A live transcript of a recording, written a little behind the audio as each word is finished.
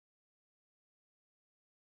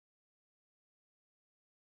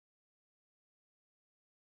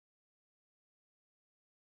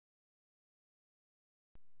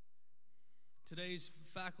Today's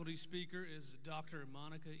faculty speaker is Dr.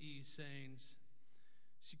 Monica E. Sains.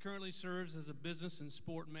 She currently serves as a business and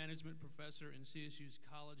sport management professor in CSU's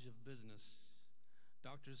College of Business.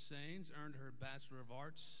 Dr. Sains earned her Bachelor of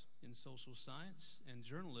Arts in Social Science and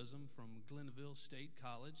Journalism from Glenville State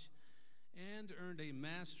College and earned a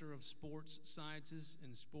Master of Sports Sciences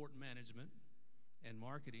in Sport Management and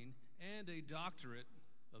Marketing and a Doctorate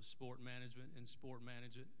of Sport Management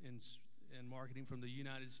and Marketing from the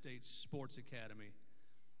United States Sports Academy.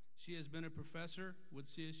 She has been a professor with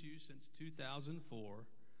CSU since 2004.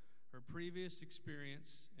 Her previous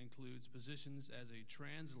experience includes positions as a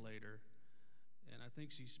translator, and I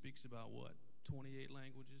think she speaks about, 28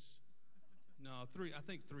 languages? No, I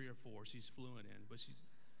think 3 or 4 she's fluent in, but she's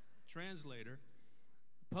a translator,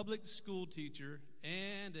 public school teacher,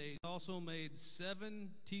 and also made 7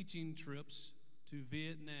 teaching trips to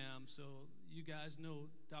Vietnam. So you guys know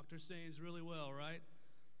Dr. Sains really well, right?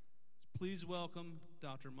 Please welcome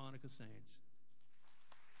Dr. Monica Sains.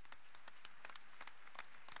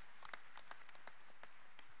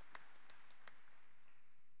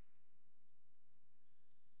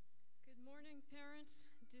 Good morning,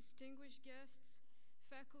 parents, distinguished guests,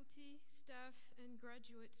 faculty, staff, and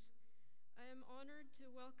graduates. I am honored to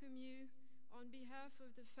welcome you on behalf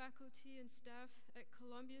of the faculty and staff at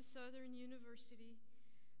Columbia Southern University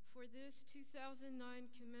for this 2009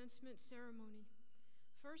 commencement ceremony.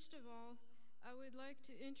 First of all, I would like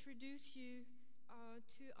to introduce you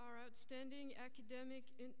to our outstanding academic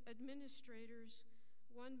administrators,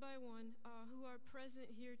 one by one, who are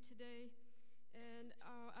present here today. And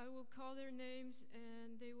I will call their names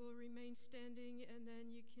and they will remain standing, and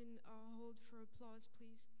then you can hold for applause,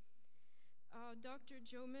 please. Dr.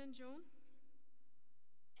 Joe Manjone,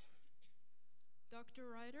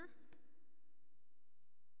 Dr. Ryder,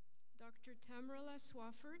 Dr. Tamarala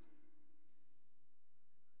Swafford,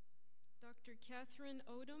 Dr. Catherine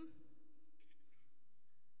Odom,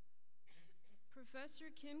 Professor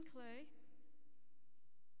Kim Clay,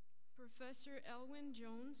 Professor Elwin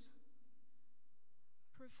Jones,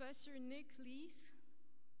 Professor Nick Lees,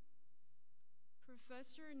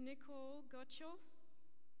 Professor Nicole Gutschel,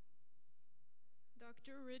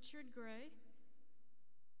 Dr. Richard Gray,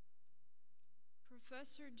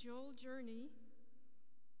 Professor Joel Journey,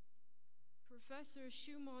 Professor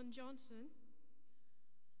Shumon Johnson,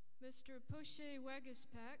 Mr. Poche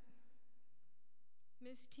Wagaspak,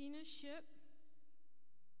 Ms. Tina Shipp,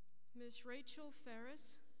 Ms. Rachel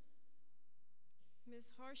Ferris,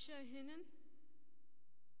 Ms. Harsha Hinnon,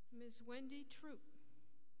 Ms. Wendy Troop.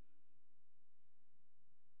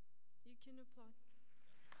 You can applaud.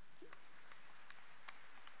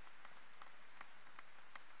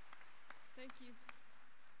 Thank you.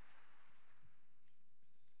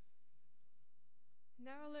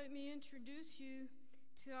 Now let me introduce you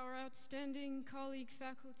to our outstanding colleague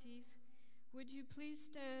faculties. Would you please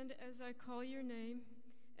stand as I call your name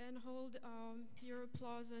and hold your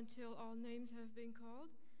applause until all names have been called?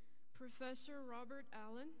 Professor Robert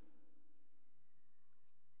Allen,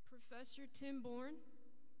 Professor Tim Bourne,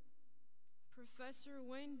 Professor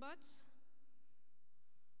Wayne Butts,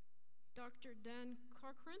 Dr. Dan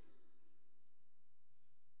Corcoran,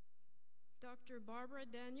 Dr. Barbara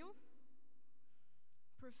Daniel,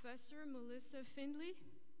 Professor Melissa Findley,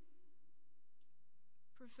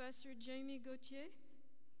 Professor Jamie Gauthier,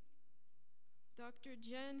 Dr.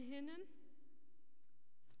 Jan Hinnon,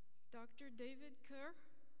 Dr. David Kerr,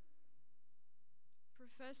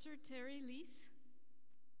 Professor Terry Lees,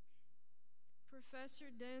 Professor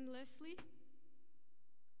Dan Leslie,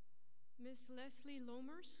 Miss Leslie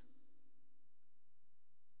Lomers,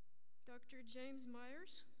 Dr. James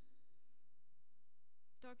Myers,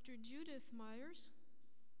 Dr. Judith Myers,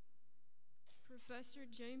 Professor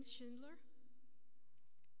James Schindler,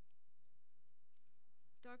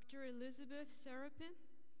 Dr. Elizabeth Sarapin,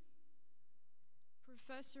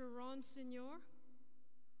 Professor Ron Senior,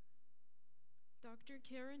 Dr.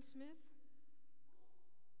 Karen Smith,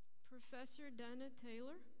 Professor Dana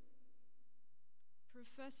Taylor,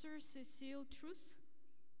 Professor Cecile Truss,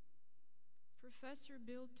 Professor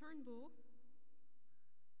Bill Turnbull,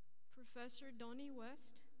 Professor Donnie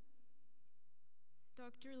West,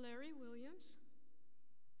 Dr. Larry Williams,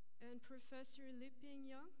 and Professor Liping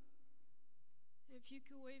Young. If you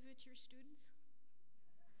could wave at your students.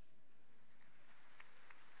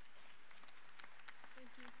 Thank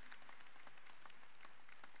you.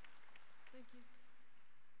 Thank you.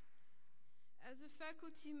 As a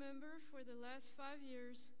faculty member for the last 5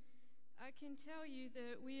 years, I can tell you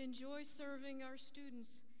that we enjoy serving our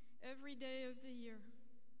students every day of the year.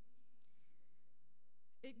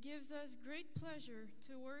 It gives us great pleasure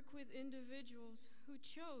to work with individuals who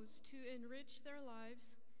chose to enrich their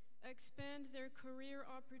lives, expand their career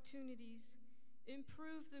opportunities,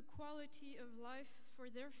 improve the quality of life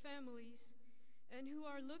for their families, and who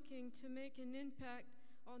are looking to make an impact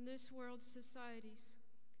on this world's societies.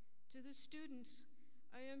 To the students,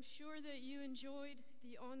 I am sure that you enjoyed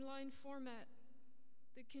the online format,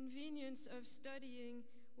 the convenience of studying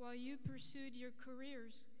while you pursued your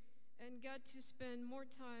careers, and got to spend more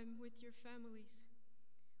time with your families.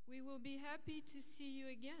 We will be happy to see you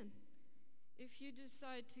again if you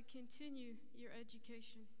decide to continue your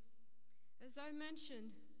education. As I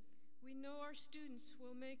mentioned, we know our students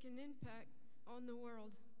will make an impact on the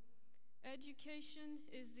world. Education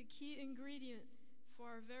is the key ingredient for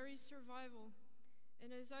our very survival, and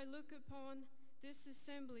as I look upon this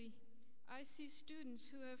assembly, I see students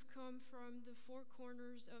who have come from the four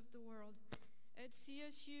corners of the world. At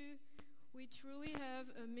CSU, we truly have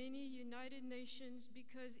a mini United Nations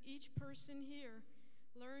because each person here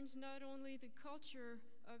learns not only the culture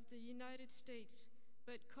of the United States,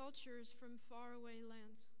 but cultures from faraway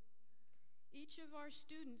lands. Each of our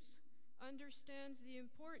students understands the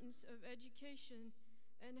importance of education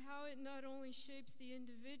and how it not only shapes the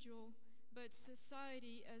individual, but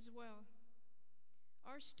society as well.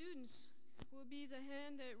 Our students will be the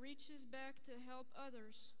hand that reaches back to help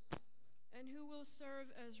others and who will serve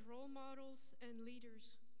as role models and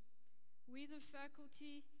leaders. We, the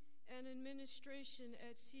faculty and administration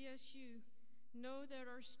at CSU, know that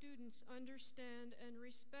our students understand and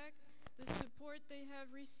respect the support they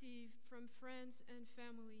have received from friends and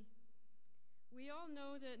family. We all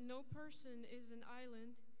know that no person is an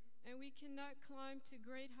island, and we cannot climb to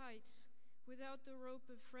great heights without the rope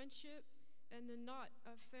of friendship and the knot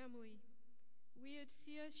of family. We at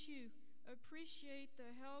CSU appreciate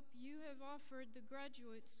the help you have offered the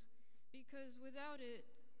graduates, because without it,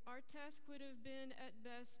 our task would have been at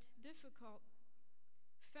best difficult.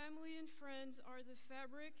 Family and friends are the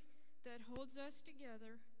fabric that holds us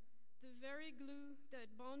together, the very glue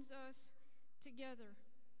that bonds us together.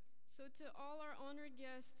 So to all our honored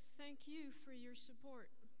guests, thank you for your support.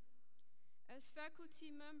 As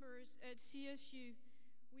faculty members at CSU,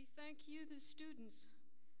 we thank you, the students,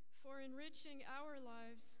 for enriching our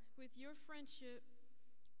lives with your friendship,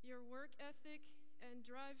 your work ethic, and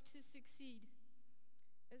drive to succeed.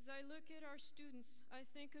 As I look at our students, I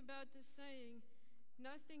think about the saying,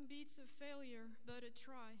 "Nothing beats a failure but a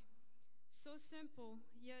try." So simple,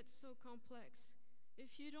 yet so complex.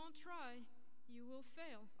 If you don't try, you will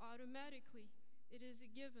fail automatically. It is a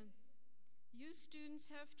given. You students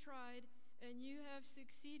have tried, and you have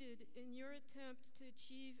succeeded in your attempt to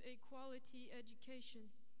achieve a quality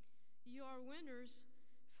education. You are winners,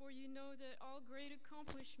 for you know that all great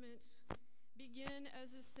accomplishments begin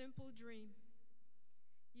as a simple dream.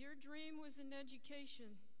 Your dream was an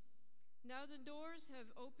education. Now the doors have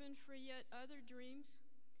opened for yet other dreams,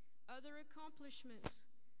 other accomplishments.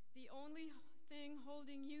 The only thing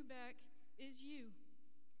holding you back is you,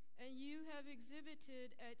 and you have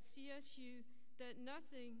exhibited at CSU that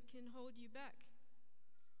nothing can hold you back.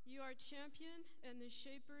 You are champion and the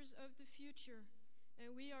shapers of the future,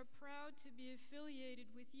 and we are proud to be affiliated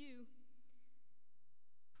with you,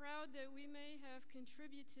 proud that we may have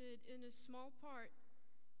contributed in a small part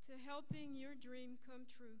to helping your dream come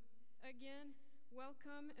true. Again,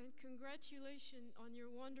 welcome and congratulations on your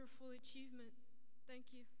wonderful achievement.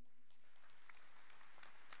 Thank you.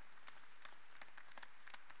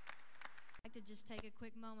 I'd like to just take a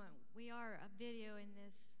quick moment. We are videoing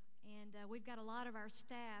this, and we've got a lot of our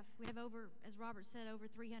staff. We have over, as Robert said, over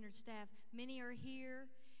 300 staff. Many are here,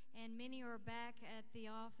 and many are back at the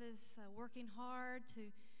office working hard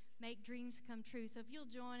to make dreams come true. So if you'll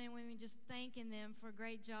join in with me just thanking them for a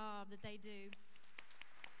great job that they do.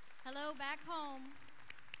 Hello, back home.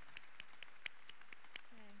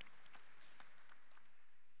 Okay.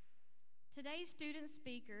 Today's student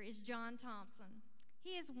speaker is John Thompson.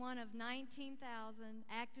 He is one of 19,000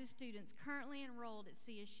 active students currently enrolled at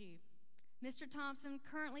CSU. Mr. Thompson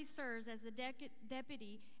currently serves as the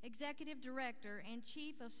Deputy Executive Director and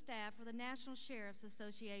Chief of Staff for the National Sheriff's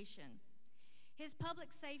Association. His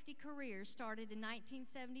public safety career started in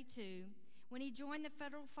 1972 when he joined the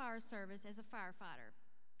Federal Fire Service as a firefighter.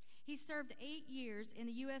 He served 8 years in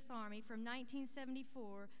the U.S. Army from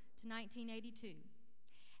 1974 to 1982.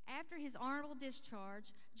 After his honorable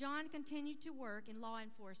discharge, John continued to work in law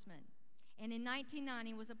enforcement, and in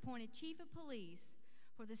 1990 was appointed Chief of Police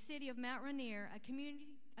for the city of Mount Rainier, a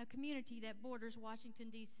community that borders Washington,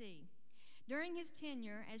 D.C. During his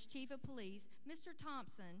tenure as Chief of Police, Mr.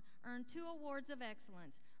 Thompson earned 2 awards of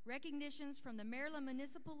excellence, recognitions from the Maryland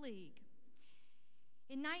Municipal League.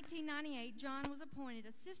 In 1998, John was appointed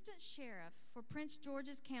Assistant Sheriff for Prince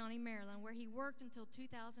George's County, Maryland, where he worked until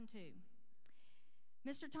 2002.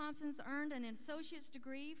 Mr. Thompson's earned an associate's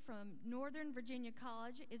degree from Northern Virginia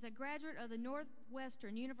College, is a graduate of the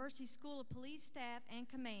Northwestern University School of Police Staff and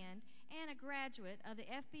Command, and a graduate of the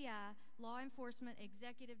FBI Law Enforcement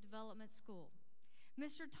Executive Development School.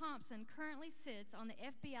 Mr. Thompson currently sits on the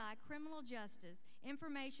FBI Criminal Justice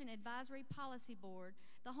Information Advisory Policy Board,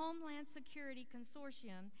 the Homeland Security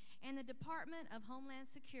Consortium, and the Department of Homeland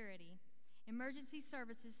Security Emergency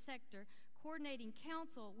Services Sector Coordinating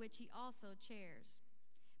Council, which he also chairs.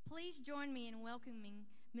 Please join me in welcoming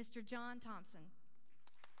Mr. John Thompson.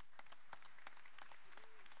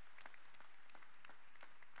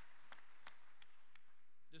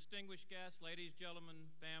 Distinguished guests, ladies, gentlemen,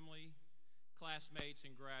 family, classmates,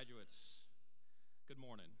 and graduates, good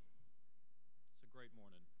morning. It's a great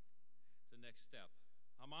morning. It's the next step.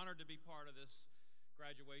 I'm honored to be part of this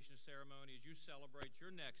graduation ceremony as you celebrate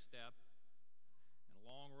your next step in a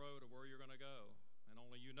long road of where you're going to go, and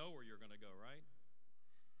only you know where you're going to go, right?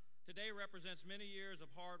 Today represents many years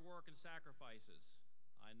of hard work and sacrifices.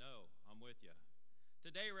 I know, I'm with you.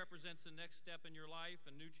 Today represents the next step in your life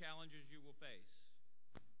and new challenges you will face.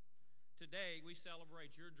 Today we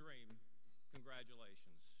celebrate your dream.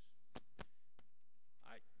 Congratulations.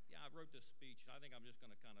 I wrote this speech. I think I'm just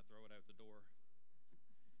going to kind of throw it out the door.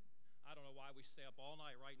 I don't know why we stay up all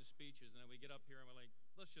night writing speeches and then we get up here and we're like,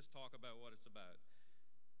 let's just talk about what it's about.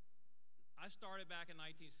 I started back in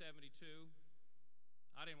 1972.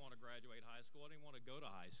 I didn't want to graduate high school. I didn't want to go to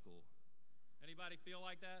high school. Anybody feel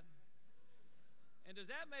like that? And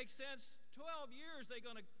does that make sense? 12 years they're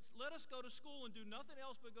going to let us go to school and do nothing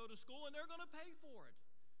else but go to school, and they're going to pay for it.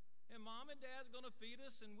 And mom and dad's going to feed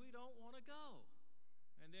us, and we don't want to go.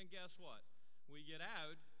 And then guess what? We get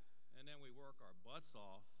out, and then we work our butts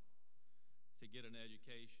off to get an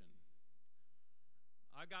education.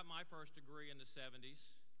 I got my first degree in the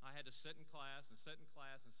 70s. I had to sit in class and sit in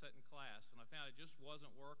class and sit in class, and I found it just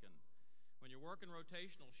wasn't working. When you're working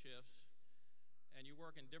rotational shifts and you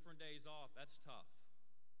work in different days off, that's tough.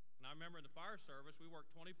 And I remember in the fire service, we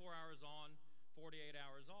worked 24 hours on, 48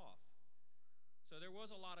 hours off. So there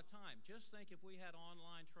was a lot of time. Just think if we had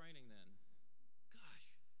online training then. Gosh,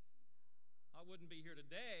 I wouldn't be here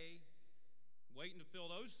today waiting to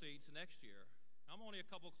fill those seats next year. I'm only a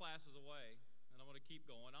couple classes away, and I'm going to keep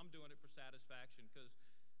going. I'm doing it for satisfaction because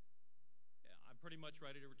I'm pretty much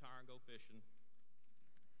ready to retire and go fishing.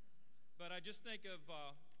 But I just think of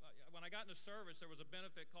when I got into service, there was a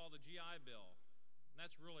benefit called the GI Bill. And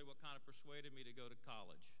that's really what kind of persuaded me to go to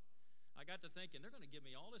college. I got to thinking, they're going to give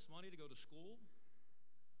me all this money to go to school?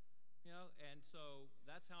 And so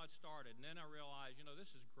that's how it started. And then I realized,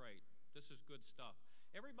 this is great. This is good stuff.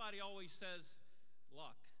 Everybody always says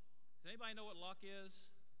luck. Does anybody know what luck is?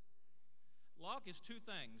 Luck is two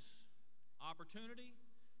things: opportunity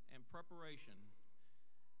and preparation.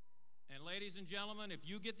 And ladies and gentlemen, if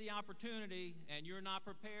you get the opportunity and you're not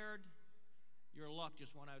prepared, your luck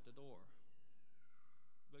just went out the door.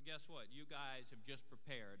 But guess what? You guys have just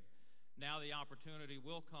prepared. Now the opportunity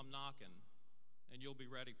will come knocking, and you'll be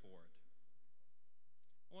ready for it.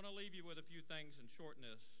 I want to leave you with a few things and shorten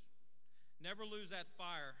this. Never lose that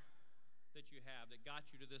fire that you have that got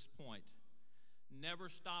you to this point. Never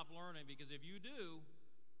stop learning, because if you do,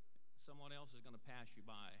 someone else is going to pass you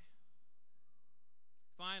by.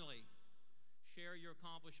 Finally, share your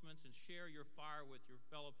accomplishments and share your fire with your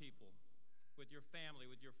fellow people, with your family,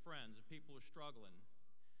 with your friends, the people who are struggling.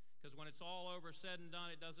 Because when it's all over, said and done,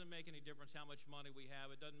 it doesn't make any difference how much money we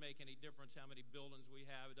have. It doesn't make any difference how many buildings we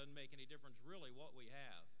have. It doesn't make any difference really what we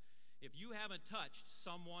have. If you haven't touched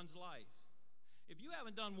someone's life, if you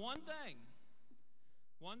haven't done one thing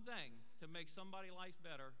to make somebody's life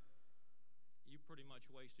better, you pretty much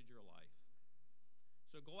wasted your life.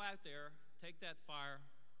 So go out there, take that fire,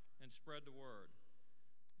 and spread the word.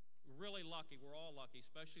 We're really lucky, we're all lucky,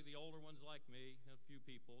 especially the older ones like me, a few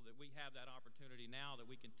people, that we have that opportunity now that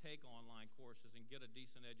we can take online courses and get a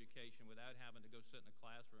decent education without having to go sit in a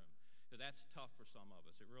classroom. Because that's tough for some of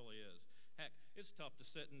us, it really is. Heck, it's tough to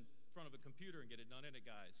sit in front of a computer and get it done, isn't it,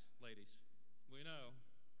 guys, ladies? We know.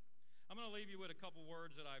 I'm going to leave you with a couple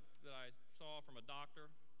words that I saw from a doctor.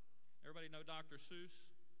 Everybody know Dr. Seuss?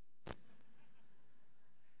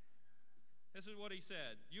 This is what he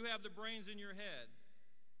said: you have the brains in your head.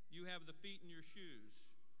 You have the feet in your shoes.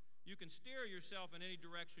 You can steer yourself in any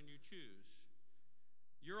direction you choose.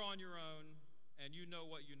 You're on your own, and you know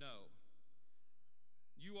what you know.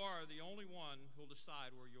 You are the only one who'll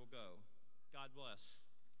decide where you'll go. God bless.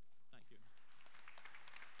 Thank you.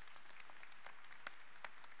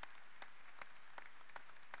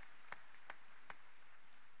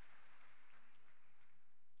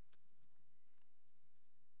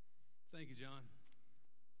 you, John.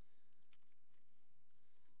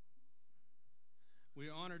 We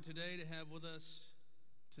are honored today to have with us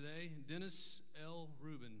today Dennis L.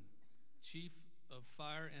 Rubin, Chief of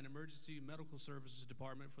Fire and Emergency Medical Services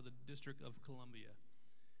Department for the District of Columbia.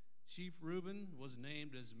 Chief Rubin was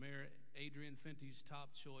named as Mayor Adrian Fenty's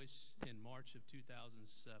top choice in March of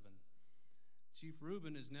 2007. Chief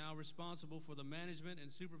Rubin is now responsible for the management and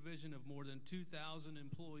supervision of more than 2,000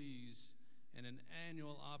 employees and an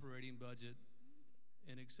annual operating budget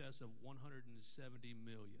in excess of $170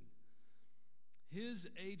 million. His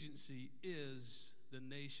agency is the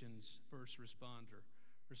nation's first responder,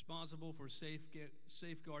 responsible for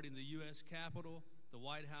safeguarding the U.S. Capitol, the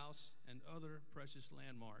White House, and other precious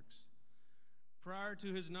landmarks. Prior to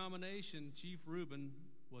his nomination, Chief Rubin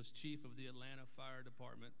was chief of the Atlanta Fire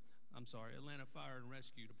and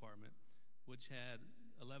Rescue Department, which had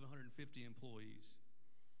 1,150 employees.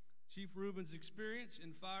 Chief Rubin's experience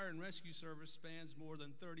in fire and rescue service spans more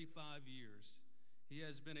than 35 years. He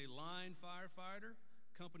has been a line firefighter,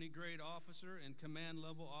 company-grade officer, and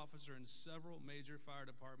command-level officer in several major fire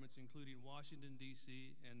departments, including Washington,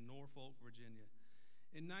 D.C., and Norfolk, Virginia.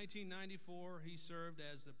 In 1994, he served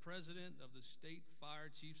as the president of the State Fire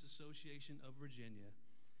Chiefs Association of Virginia.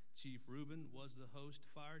 Chief Rubin was the host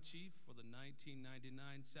fire chief for the 1999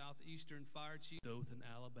 Southeastern Fire Chief Dothan,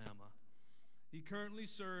 Alabama. He currently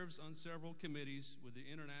serves on several committees with the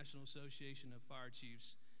International Association of Fire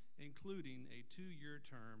Chiefs, including a 2-year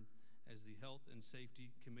term as the Health and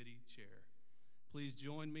Safety Committee Chair. Please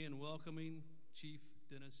join me in welcoming Chief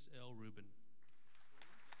Dennis L. Rubin.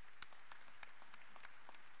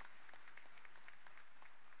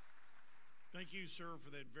 Thank you, sir,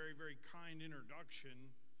 for that very, very kind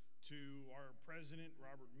introduction to our President,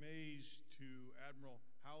 Robert Mays, to Admiral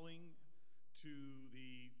Howling, to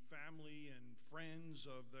the family and friends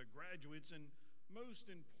of the graduates, and most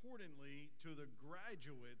importantly, to the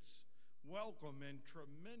graduates, welcome and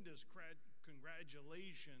tremendous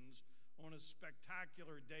congratulations on a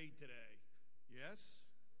spectacular day today. Yes?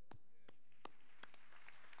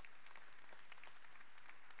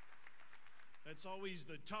 That's always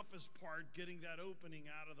the toughest part, getting that opening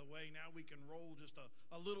out of the way. Now we can roll just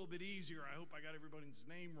a little bit easier. I hope I got everybody's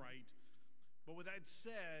name right. But with that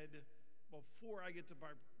said, before I get to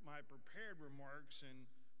my prepared remarks, and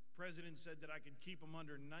President said that I could keep them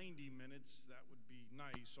under 90 minutes, that would be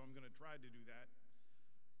nice, so I'm going to try to do that.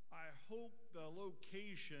 I hope the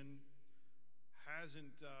location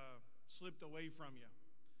hasn't slipped away from you.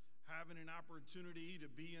 Having an opportunity to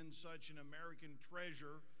be in such an American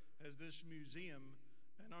treasure as this museum,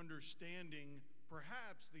 and understanding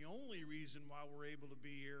perhaps the only reason why we're able to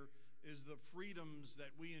be here is the freedoms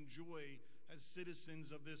that we enjoy as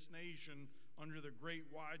citizens of this nation under the great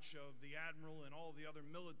watch of the Admiral and all the other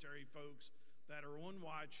military folks that are on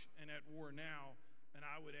watch and at war now. And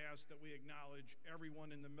I would ask that we acknowledge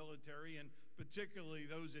everyone in the military, and particularly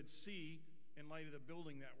those at sea, in light of the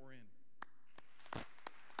building that we're in.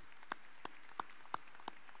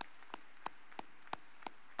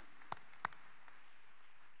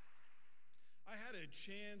 I had a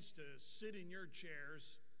chance to sit in your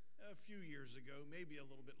chairs a few years ago, maybe a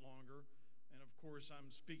little bit longer, and of course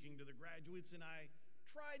I'm speaking to the graduates, and I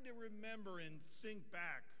tried to remember and think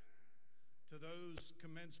back to those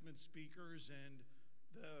commencement speakers and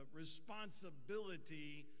the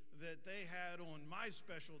responsibility that they had on my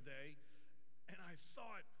special day, and I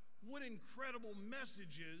thought, what incredible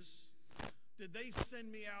messages did they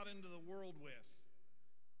send me out into the world with?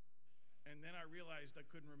 And then I realized I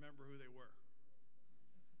couldn't remember who they were.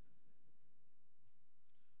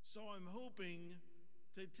 So I'm hoping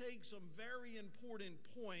to take some very important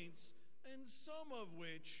points, and some of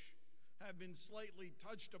which have been slightly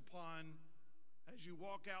touched upon as you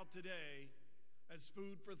walk out today as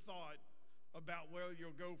food for thought about where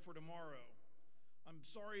you'll go for tomorrow. I'm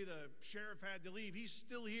sorry the sheriff had to leave. He's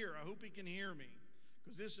still here. I hope he can hear me,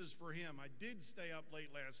 because this is for him. I did stay up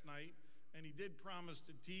late last night, and he did promise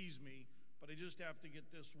to tease me, but I just have to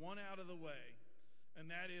get this one out of the way. And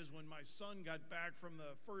that is, when my son got back from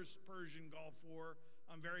the first Persian Gulf War,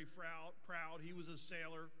 I'm very proud. He was a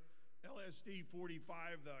sailor,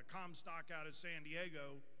 LSD-45, the Comstock out of San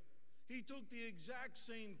Diego. He took the exact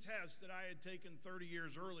same test that I had taken 30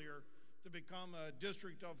 years earlier to become a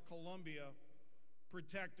District of Columbia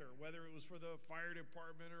protector, whether it was for the fire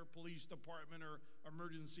department or police department or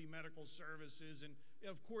emergency medical services, and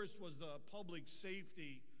of course was the public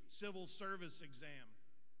safety civil service exam.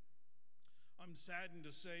 I'm saddened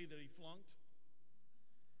to say that he flunked.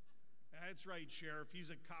 That's right, Sheriff,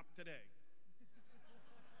 he's a cop today.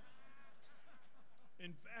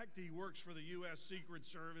 In fact, he works for the U.S. Secret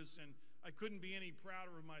Service, and I couldn't be any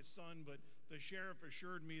prouder of my son, but the sheriff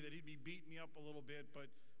assured me that he'd be beating me up a little bit, but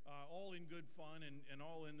all in good fun and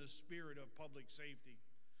all in the spirit of public safety.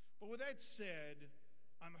 But with that said,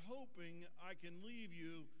 I'm hoping I can leave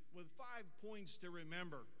you with 5 points to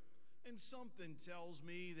remember. And something tells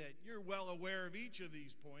me that you're well aware of each of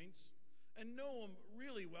these points and know them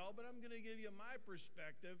really well, but I'm going to give you my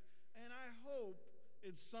perspective, and I hope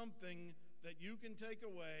it's something that you can take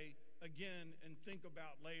away again and think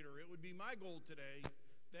about later. It would be my goal today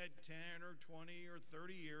that 10 or 20 or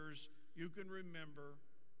 30 years you can remember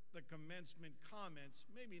the commencement comments,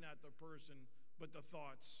 maybe not the person, but the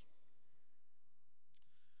thoughts.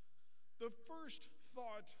 The first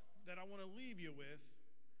thought that I want to leave you with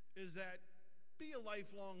is that be a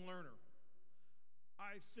lifelong learner.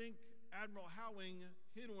 I think Admiral Howing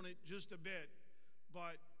hit on it just a bit,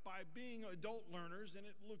 but by being adult learners, and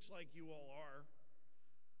it looks like you all are,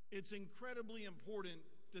 it's incredibly important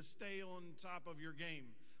to stay on top of your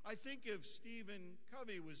game. I think if Stephen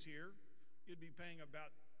Covey was here, you'd be paying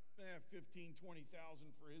about $15,000, $20,000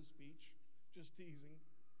 for his speech. Just teasing.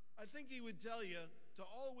 I think he would tell you to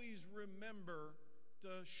always remember to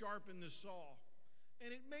sharpen the saw.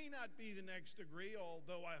 And it may not be the next degree,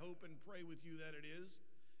 although I hope and pray with you that it is.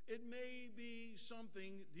 It may be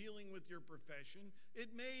something dealing with your profession. It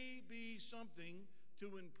may be something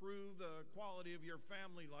to improve the quality of your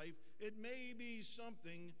family life. It may be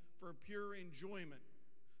something for pure enjoyment.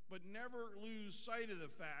 But never lose sight of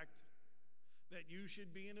the fact that you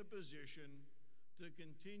should be in a position to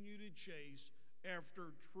continue to chase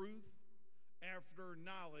after truth, after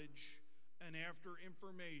knowledge, and after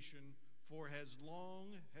information for as long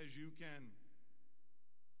as you can.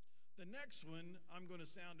 The next one, I'm going to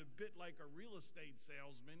sound a bit like a real estate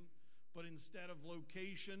salesman, but instead of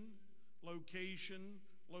location, location,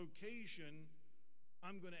 location,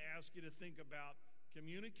 I'm going to ask you to think about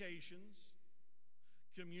communications,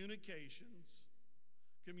 communications,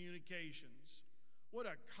 communications. What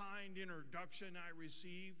a kind introduction I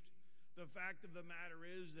received. The fact of the matter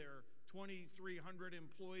is there are 2,300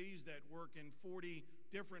 employees that work in 40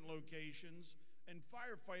 different locations, and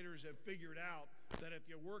firefighters have figured out that if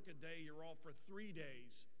you work a day, you're off for 3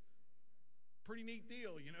 days. Pretty neat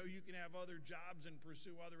deal. You know, you can have other jobs and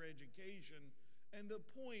pursue other education. And the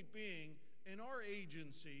point being, in our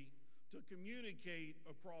agency, to communicate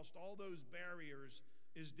across all those barriers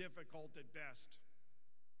is difficult at best.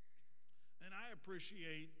 And I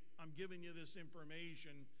appreciate I'm giving you this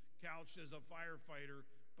information couched as a firefighter,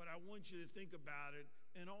 but I want you to think about it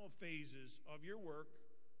in all phases of your work,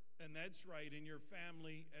 and that's right, in your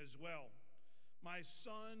family as well. My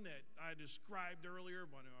son that I described earlier,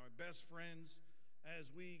 one of my best friends,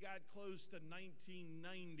 as we got close to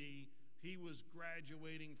 1990, he was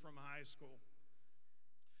graduating from high school.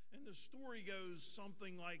 And the story goes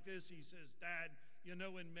something like this. He says, "Dad, you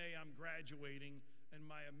know in May I'm graduating." And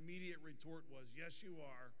my immediate retort was, "Yes, you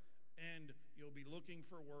are. And you'll be looking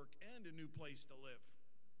for work and a new place to live."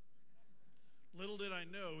 Little did I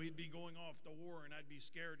know he'd be going off to war and I'd be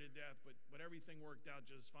scared to death, but everything worked out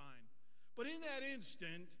just fine. But in that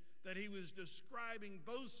instant that he was describing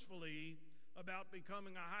boastfully about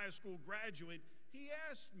becoming a high school graduate, he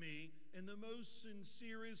asked me in the most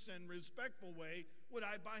sincerest and respectful way, would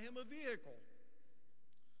I buy him a vehicle?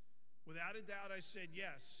 Without a doubt, I said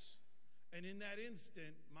yes. And in that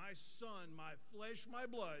instant, my son, my flesh, my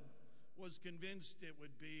blood, was convinced it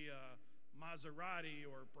would be a Maserati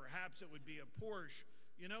or perhaps it would be a Porsche.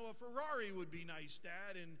 You know, a Ferrari would be nice,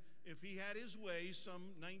 Dad, and if he had his way some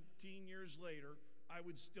 19 years later, I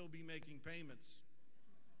would still be making payments.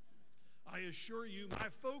 I assure you, my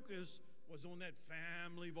focus was on that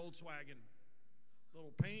family Volkswagen.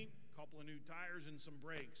 Little paint, couple of new tires, and some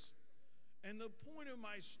brakes. And the point of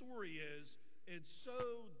my story is, it's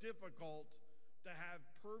so difficult to have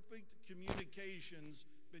perfect communications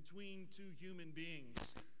between two human beings.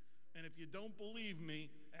 And if you don't believe me,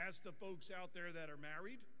 ask the folks out there that are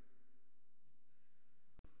married.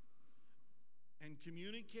 And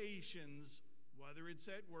communications, whether it's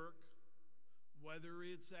at work, whether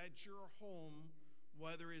it's at your home,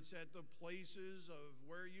 whether it's at the places of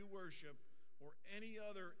where you worship, or any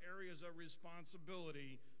other areas of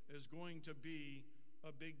responsibility, is going to be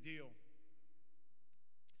a big deal.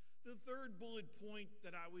 The third bullet point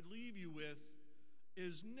that I would leave you with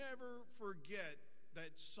is never forget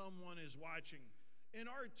that someone is watching. In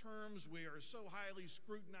our terms, we are so highly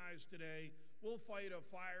scrutinized today. We'll fight a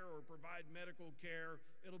fire or provide medical care.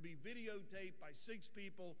 It'll be videotaped by 6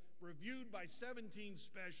 people, reviewed by 17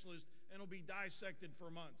 specialists, and it'll be dissected for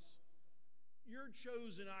months. Your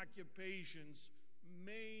chosen occupations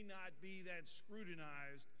may not be that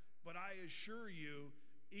scrutinized, but I assure you,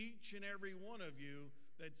 each and every one of you,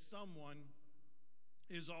 that someone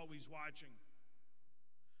is always watching.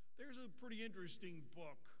 There's a pretty interesting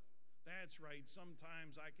book. That's right,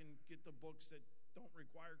 sometimes I can get the books that don't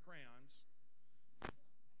require crayons,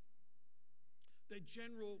 that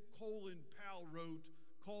General Colin Powell wrote,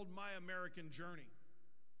 called My American Journey.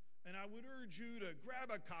 And I would urge you to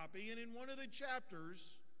grab a copy, and in one of the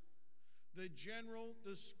chapters, the general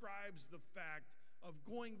describes the fact of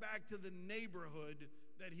going back to the neighborhood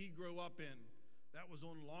that he grew up in. That was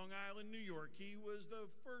on Long Island, New York. He was the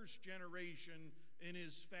first generation in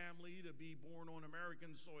his family to be born on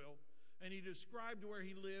American soil. And he described where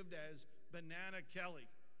he lived as Banana Kelly.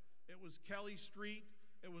 It was Kelly Street.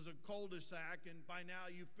 It was a cul-de-sac, and by now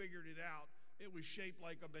you figured it out. It was shaped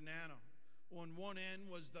like a banana. On one end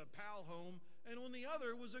was the Powell home, and on the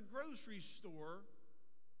other was a grocery store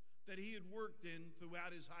that he had worked in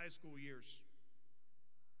throughout his high school years.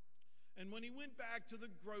 And when he went back to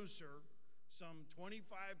the grocer some 25,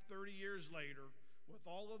 30 years later, with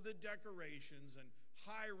all of the decorations and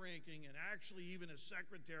high-ranking and actually even a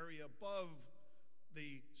secretary above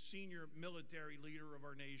the senior military leader of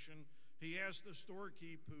our nation, he asked the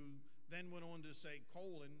storekeep, who then went on to say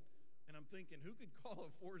Colin, and I'm thinking, who could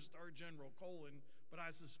call a four-star general Colin? But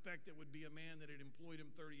I suspect it would be a man that had employed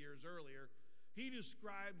him 30 years earlier. He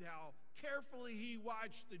described how carefully he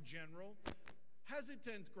watched the general as a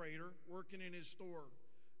 10th grader working in his store.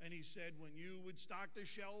 And he said, when you would stock the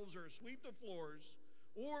shelves or sweep the floors,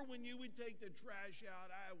 or when you would take the trash out,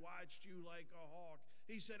 I watched you like a hawk.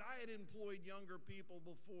 He said, I had employed younger people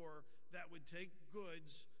before that would take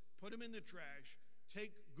goods, put them in the trash,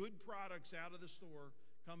 take good products out of the store,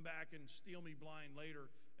 come back and steal me blind later.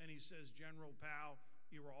 And he says, General Powell,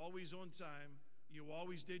 you were always on time. You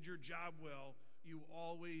always did your job well. You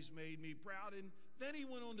always made me proud. And then he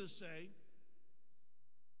went on to say,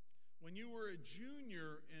 when you were a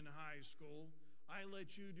junior in high school, I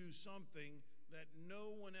let you do something that no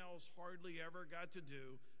one else hardly ever got to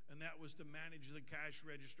do, and that was to manage the cash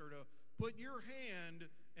register, to put your hand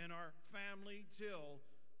in our family till,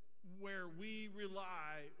 where we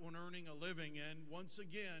rely on earning a living. And once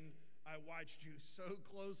again, I watched you so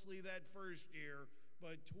closely that first year,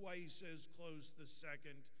 but twice as close the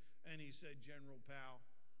second. And he said, General Powell,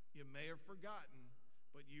 you may have forgotten,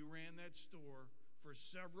 but you ran that store for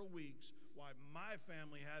several weeks while my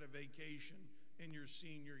family had a vacation in your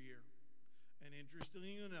senior year. And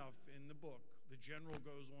interestingly enough, in the book, the general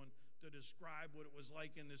goes on to describe what it was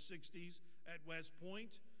like in the 60s at West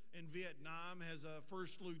Point, in Vietnam as a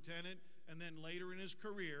first lieutenant, and then later in his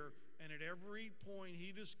career. And at every point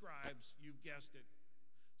he describes, you've guessed it,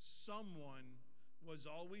 someone was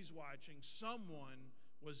always watching, someone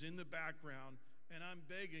was in the background, and I'm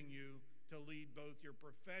begging you to lead both your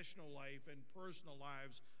professional life and personal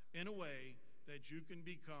lives in a way that you can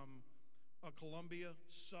become a Columbia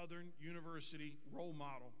Southern University role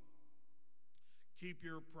model. Keep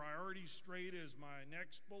your priorities straight is my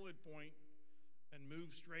next bullet point, and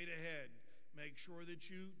move straight ahead. Make sure that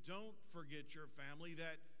you don't forget your family,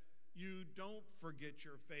 that you don't forget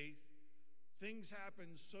your faith. Things happen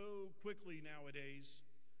so quickly nowadays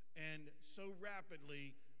and so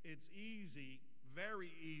rapidly, it's easy,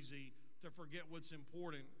 very easy, to forget what's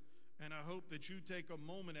important. And I hope that you take a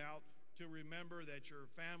moment out to remember that your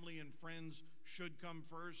family and friends should come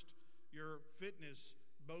first, your fitness,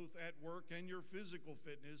 both at work and your physical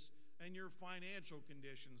fitness, and your financial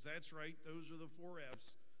conditions. That's right, those are the 4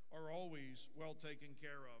 F's, are always well taken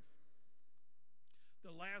care of.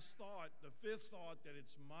 The last thought, the 5th thought that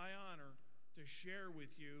it's my honor to share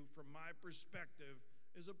with you from my perspective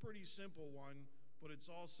is a pretty simple one, but it's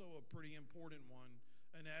also a pretty important one,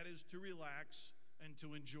 and that is to relax and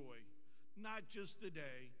to enjoy. Not just the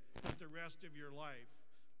day, but the rest of your life.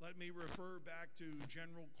 Let me refer back to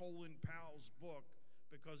General Colin Powell's book,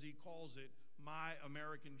 because he calls it My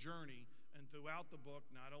American Journey. And throughout the book,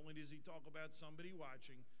 not only does he talk about somebody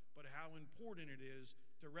watching, but how important it is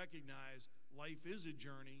to recognize life is a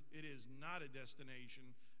journey, it is not a destination,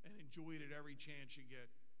 and enjoy it at every chance you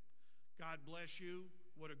get. God bless you.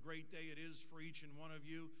 What a great day it is for each and one of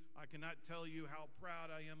you. I cannot tell you how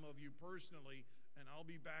proud I am of you personally, and I'll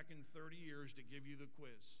be back in 30 years to give you the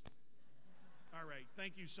quiz. All right,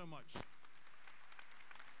 thank you so much.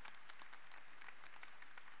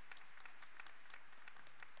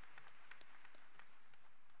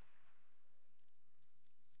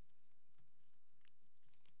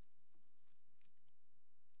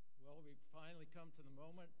 Well, we've finally come to the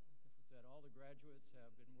moment that all the graduates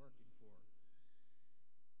have been working for.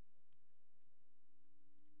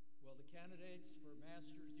 Will the candidates for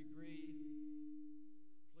master's degree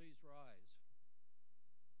please rise?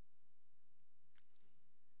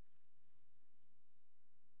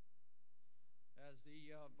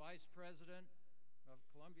 president of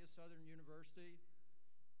Columbia Southern University,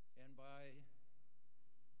 and by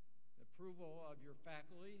approval of your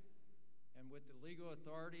faculty and with the legal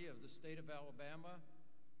authority of the state of Alabama,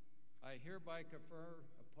 I hereby confer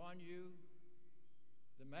upon you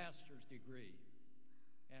the master's degree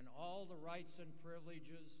and all the rights and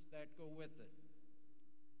privileges that go with it.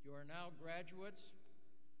 You are now graduates,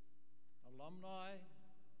 alumni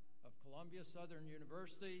of Columbia Southern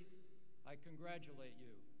University. I congratulate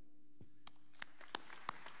you.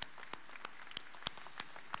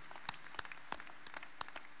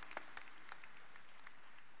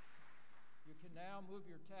 You can now move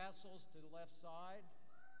your tassels to the left side,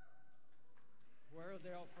 where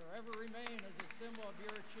they'll forever remain as a symbol of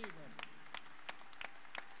your achievement.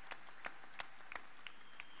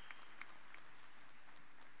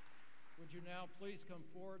 Would you now please come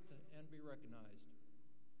forth and be recognized?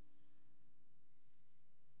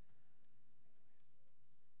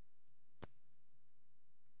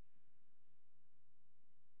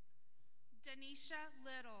 Denisha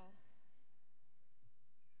Little,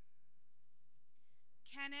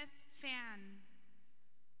 Kenneth Fan,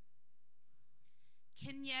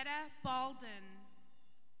 Kenyetta Balden,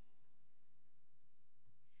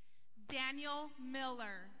 Daniel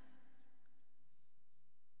Miller,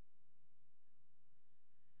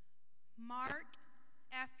 Mark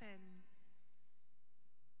Effen,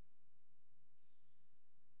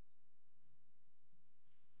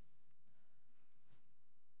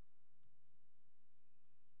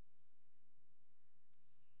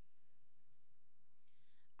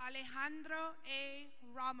 Alejandro A.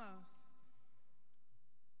 Ramos,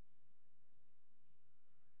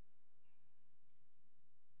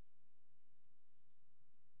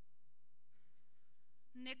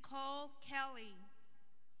 Nicole Kelly,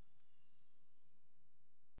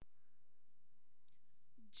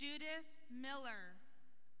 Judith Miller,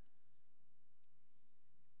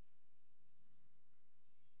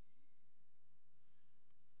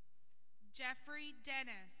 Jeffrey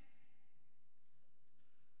Dennis,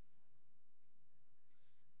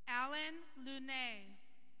 Alan Lunet,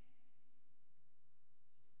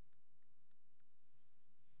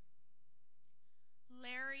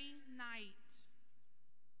 Larry Knight,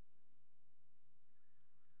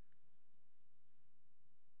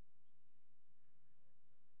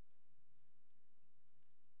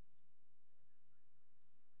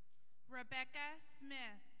 Rebecca Smith,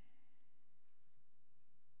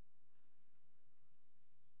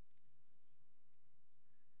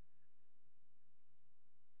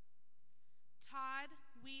 Todd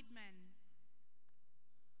Weedman,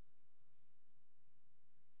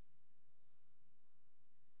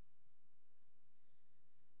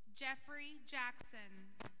 Jeffrey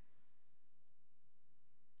Jackson,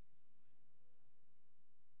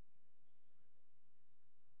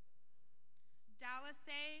 Dallas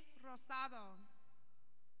Rosado,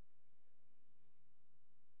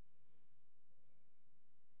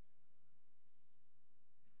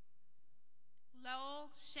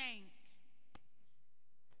 Lowell Shank,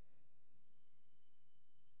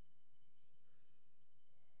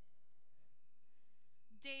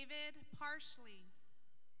 David Parsley,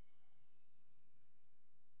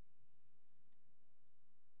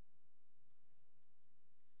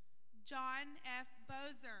 John F.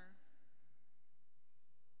 Bozer,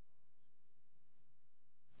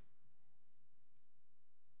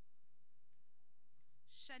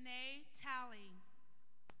 Shanae Talley,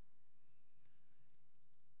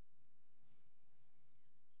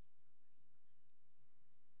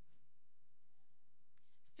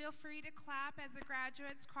 feel free to clap as the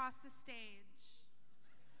graduates cross the stage.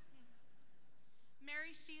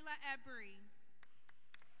 Mary Sheila Embry,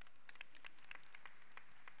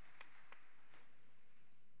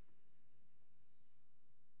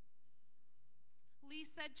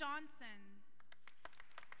 Lisa Johnson,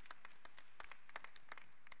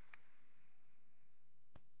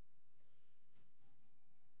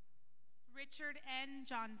 Richard N.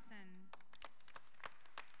 Johnson,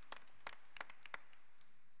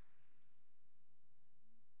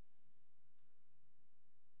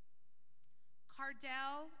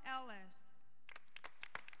 Cardell Ellis,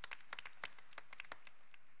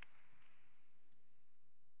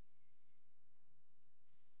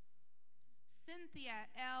 Cynthia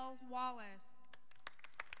L. Wallace,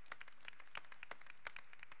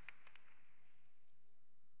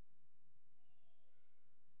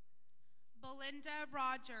 Belinda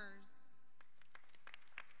Rogers,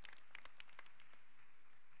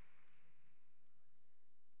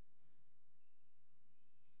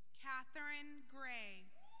 Catherine Gray,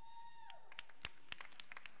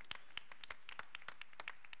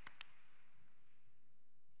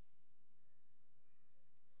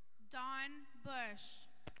 Bush.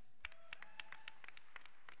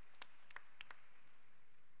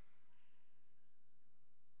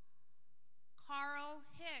 Carl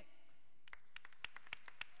Hicks.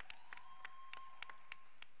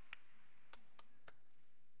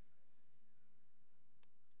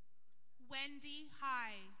 Wendy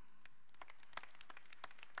High.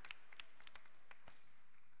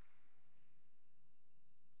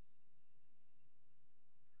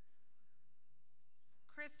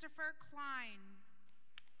 Christopher Klein.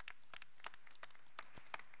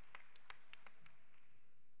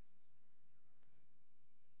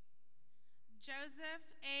 Joseph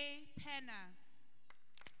A. Penna.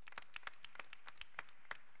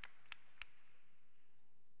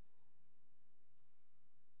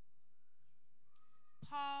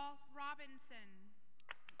 Paul Robinson.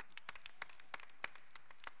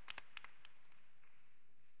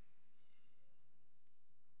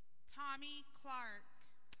 Tommy Clark.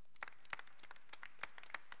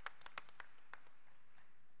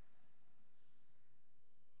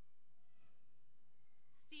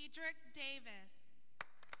 Cedric Davis.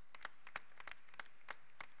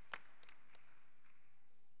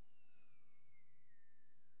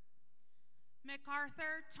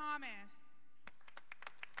 MacArthur Thomas.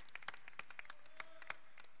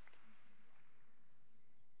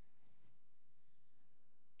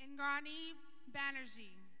 Ingrani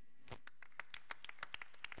Banerjee.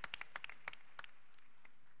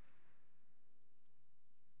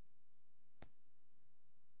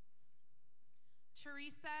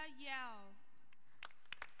 Teresa Yell.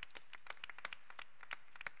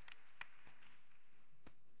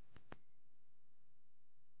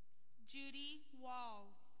 Judy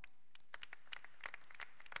Walls.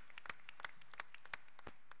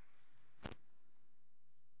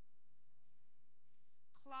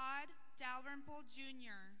 Claude Dalrymple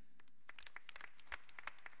Jr.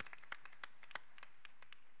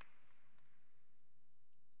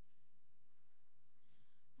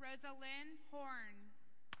 Rosalind Horn.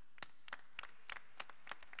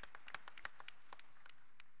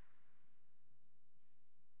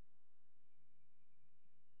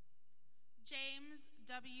 James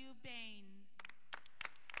W. Bain.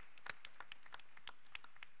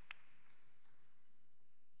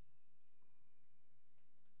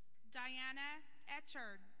 Diana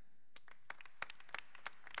Etchard.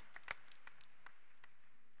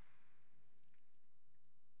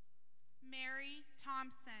 Mary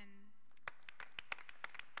Thompson.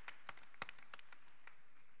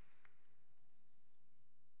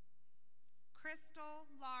 Crystal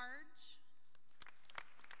Large.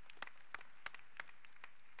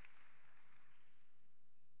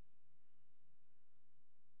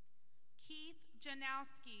 Keith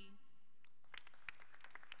Janowski.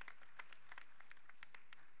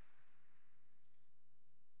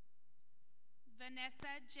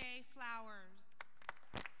 Vanessa J. Flowers.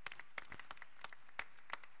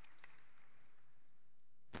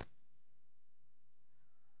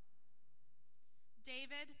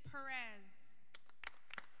 David Perez.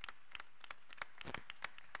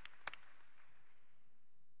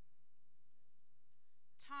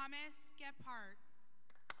 Thomas Gephardt.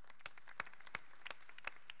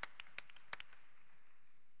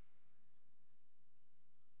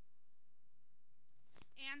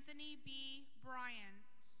 Anthony B. Bryant.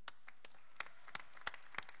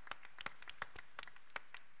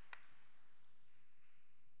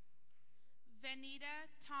 Venita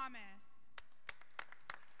Thomas.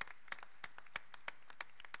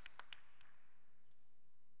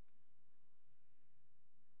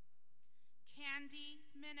 Candy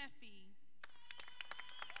Menifee.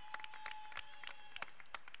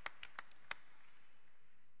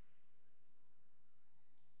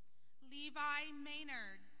 Levi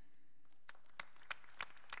Maynard.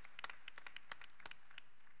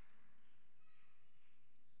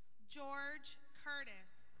 George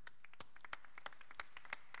Curtis.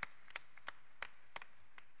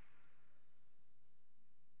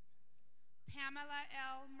 Pamela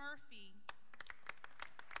L. Murphy.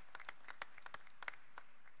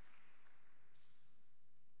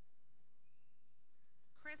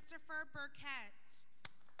 Christopher Burkett.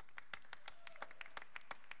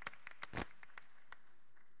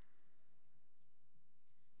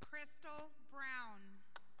 Crystal Brown.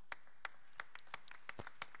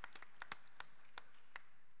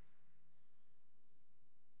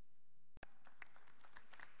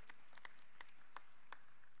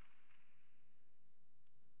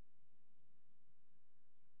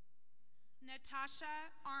 Natasha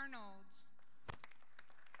Arnold.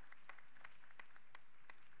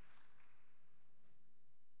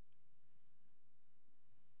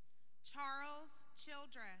 Charles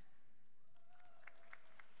Childress.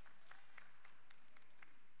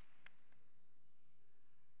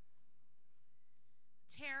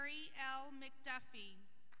 Terry L. McDuffie.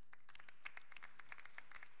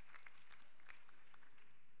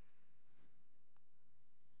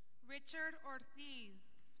 Richard Ortiz.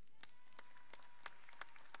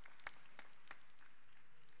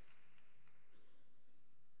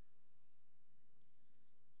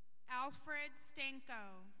 Alfred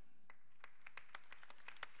Stanko.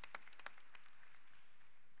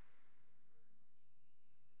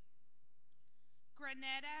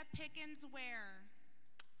 Granetta Pickens Ware.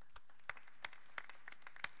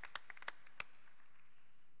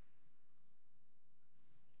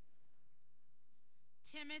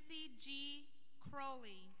 Timothy G.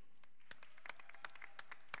 Crowley.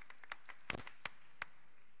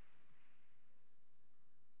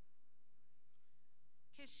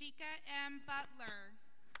 Kashika M. Butler.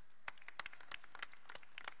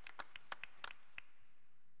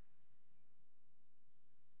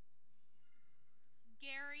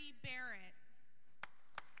 Gary Barrett.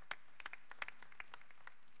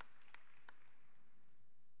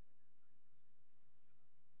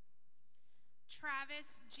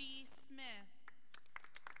 Travis G. Smith.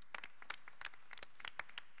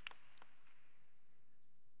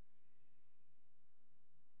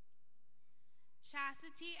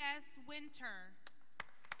 Chastity S. Winter.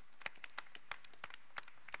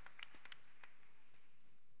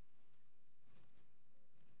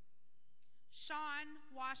 Sean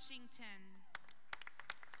Washington.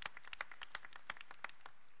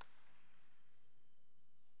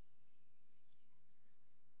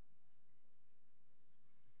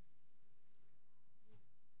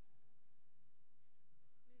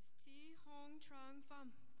 Miss T. Hong Trang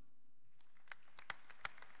Pham.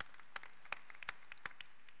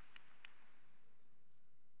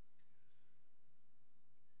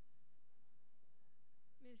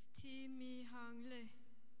 Miss T. Mi Hang Le.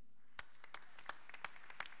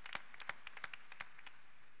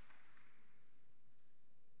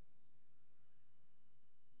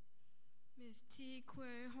 Miss T.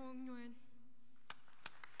 Kwe Hong Nguyen.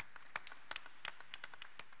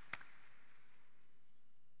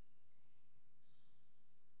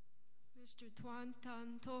 Mr. Tuan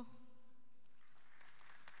Tan To.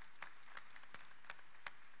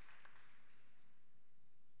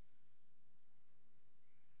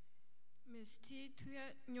 Miss T.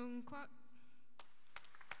 Tuyet Nhung Quat.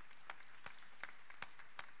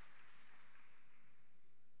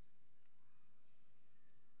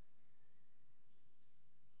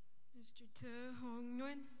 Mr. Te Hong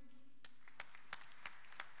Nguyen.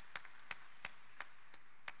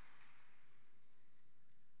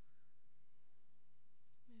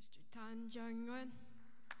 Mr. Tan Jang Nguyen.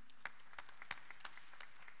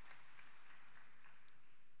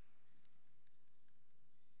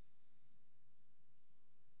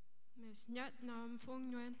 Miss Nhat Nam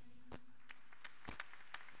Phong Nguyen.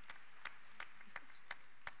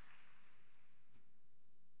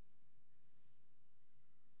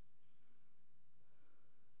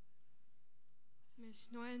 Miss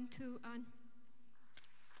Nguyen Tu An.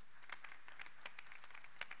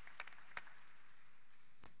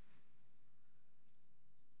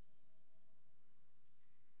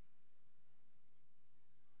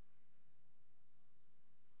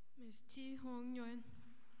 Miss T. Hong Nguyen.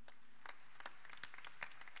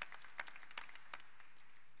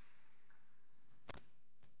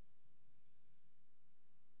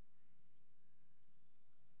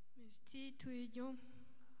 Miss T. Thuy Dung.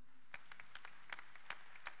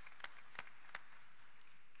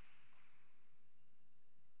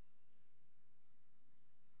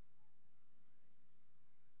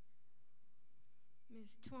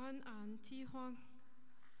 Miss Tuan An Thi Huang.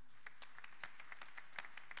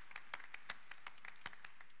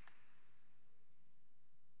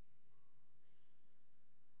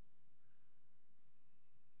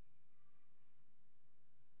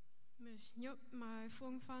 Miss Nhop Mai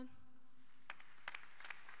Phong Phan.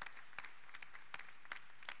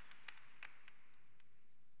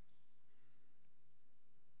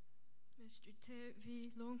 Mr. Te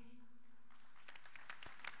Vi Long.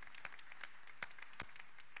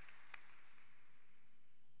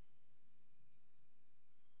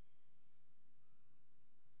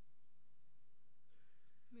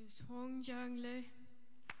 Miss Hong Jiang Le.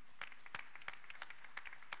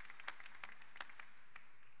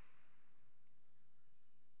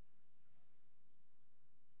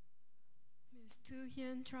 Miss Tu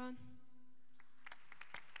Hien Tran.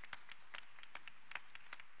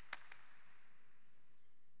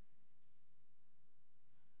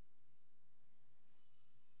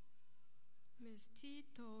 Miss T.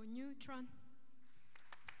 To Nhu Tran.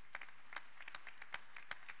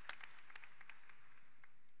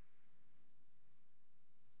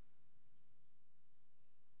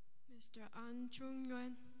 Mr. An Chung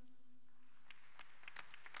Nguyen.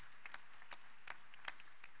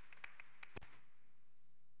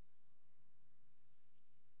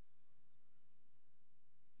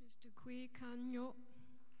 Mr. Kui Kan Yo.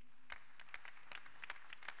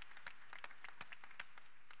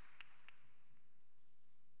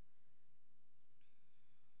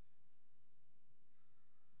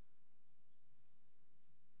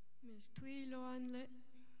 Ms. Thuy Loan Lệ.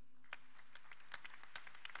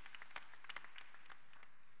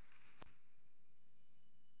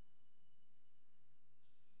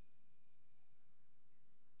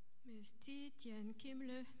 Ms. Thi Tien Kim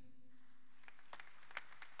Le.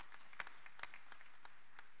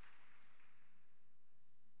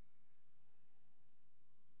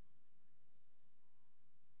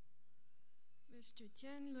 Mr.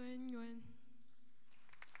 Tien Luen Nguyen.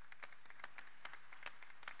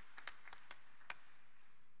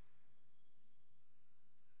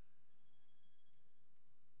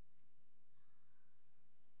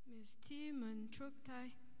 Ms. Thi Mun Trúc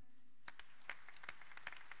Thai.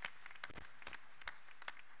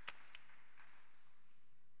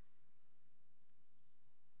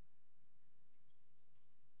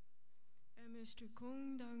 And Mr.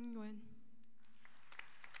 Kong Dang Nguyen.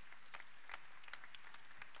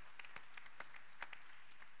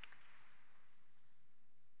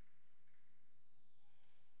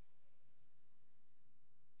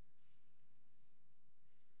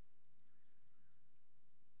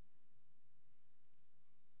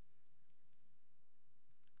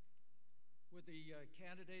 Would the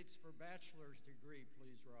candidates for bachelor's degree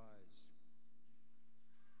please rise?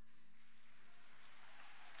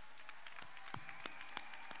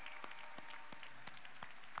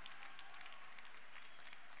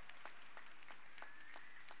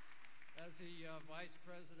 As the Vice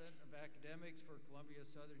President of Academics for Columbia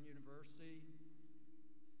Southern University,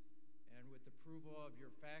 and with approval of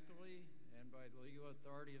your faculty and by the legal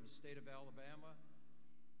authority of the state of Alabama,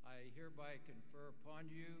 I hereby confer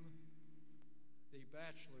upon you the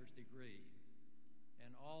bachelor's degree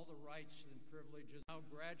and all the rights and privileges. Now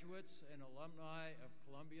graduates and alumni of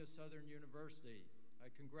Columbia Southern University,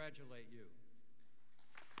 I congratulate you.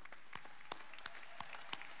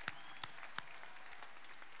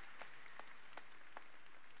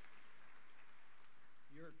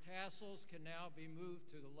 Your tassels can now be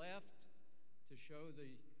moved to the left to show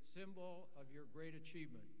the symbol of your great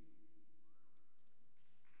achievement.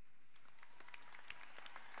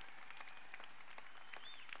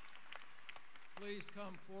 Please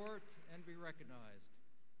come forth and be recognized.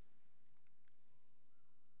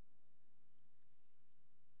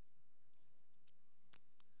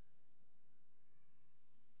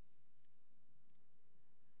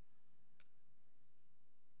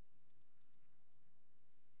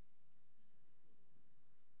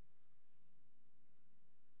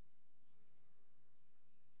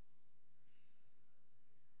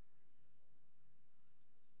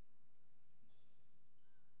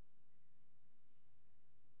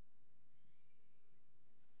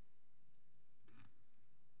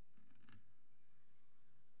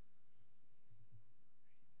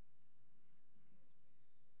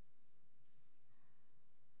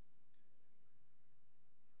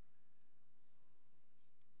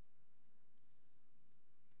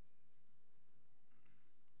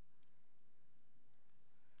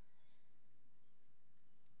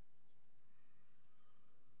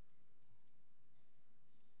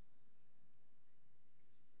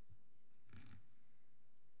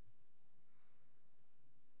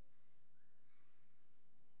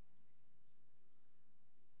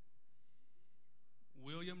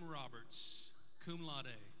 William Roberts, cum laude.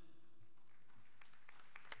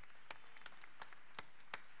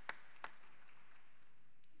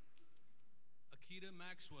 Akita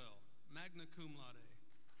Maxwell, magna cum laude.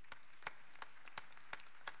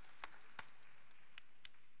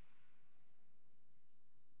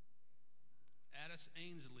 Addis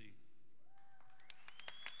Ainsley.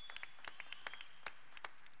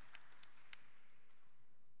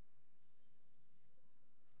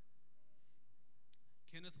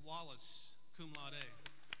 Kenneth Wallace, cum laude.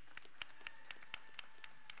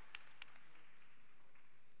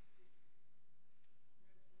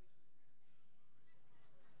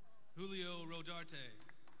 Julio Rodarte,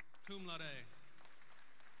 cum laude.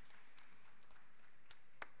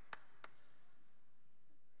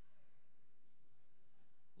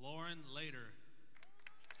 Lauren Lader.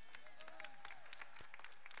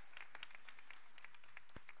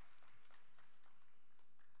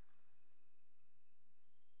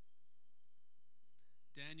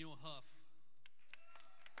 Daniel Huff.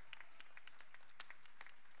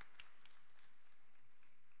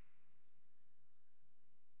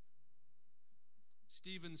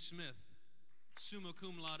 Stephen Smith, summa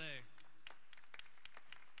cum laude.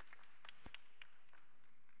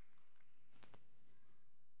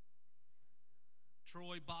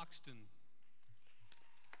 Troy Boxton.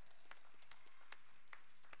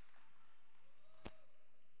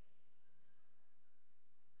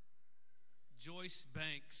 Joyce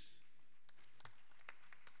Banks.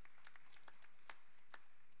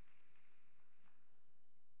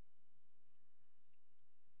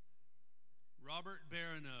 Robert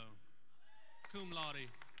Barano, cum laude.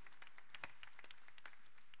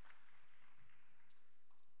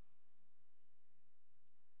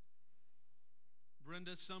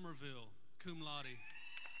 Brenda Somerville, cum laude.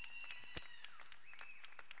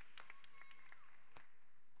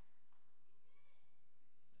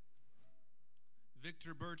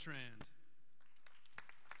 Victor Bertrand.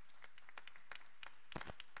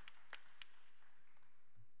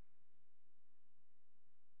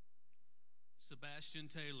 Sebastian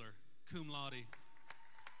Taylor, cum laude.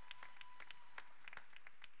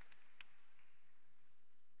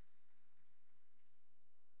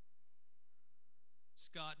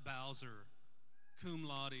 Scott Bowser, cum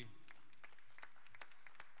laude.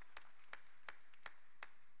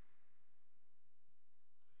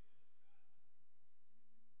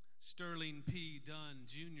 Sterling P. Dunn,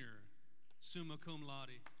 Jr., summa cum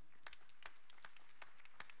laude.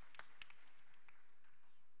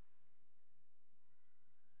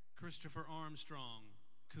 Christopher Armstrong,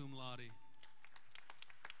 cum laude.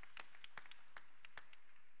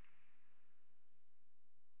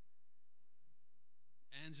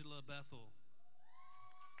 Angela Bethel.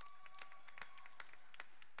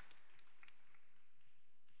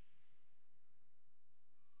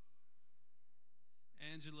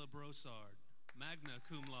 Angela Brossard, magna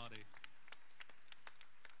cum laude.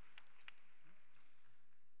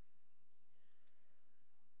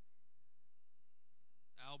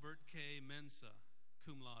 Albert K. Mensa,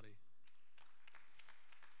 cum laude.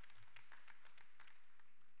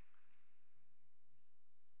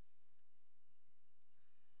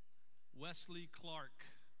 Wesley Clark,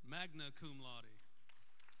 magna cum laude.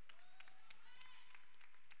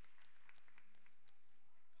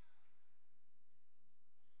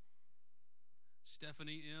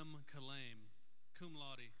 Stephanie M. Kalame, cum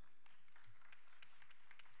laude.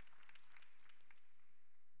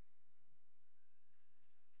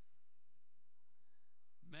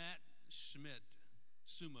 Matt Schmidt,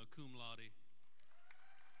 summa cum laude.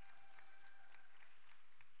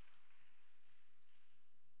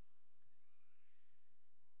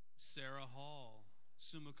 Sarah Hall,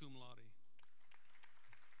 summa cum laude.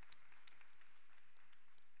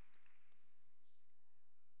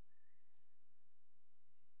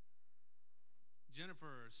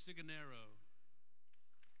 Jennifer Ciganero.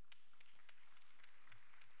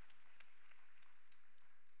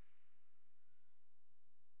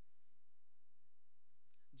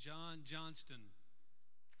 John Johnston.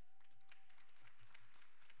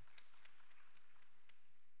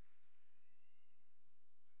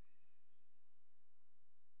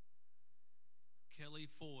 Kelly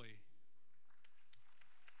Foy.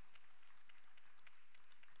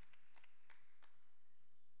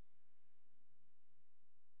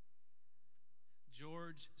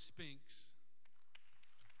 George Spinks.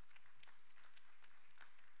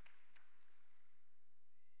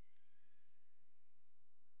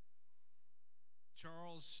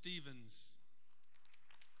 Charles Stevens.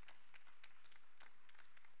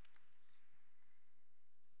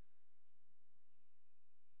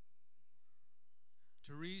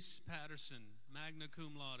 Therese Patterson, magna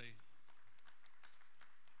cum laude.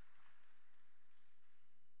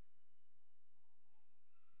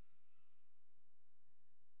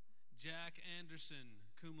 Jack Anderson,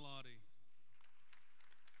 cum laude.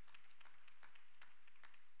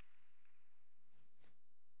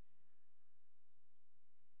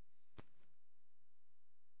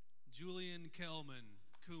 Julian Kelman,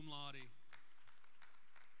 cum laude.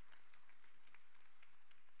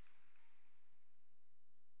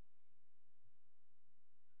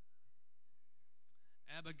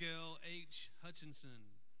 Abigail H. Hutchinson.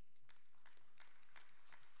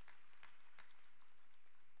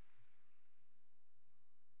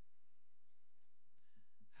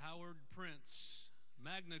 Howard Prince,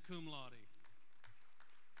 magna cum laude.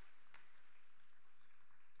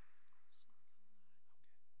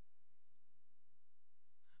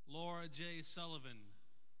 Laura J. Sullivan,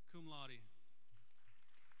 cum laude.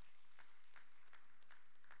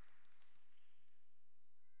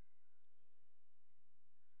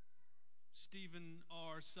 Stephen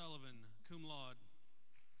R. Sullivan, cum laude.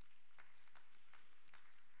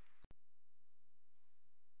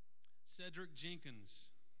 Cedric Jenkins.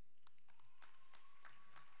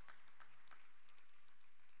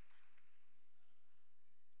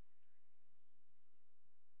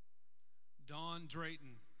 Dawn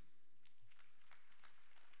Drayton.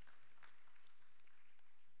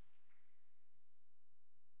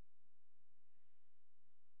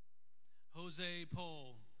 Jose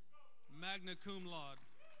Pohl, magna cum laude.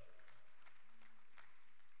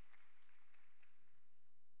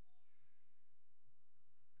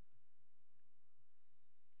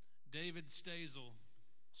 David Stazel,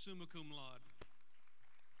 summa cum laude.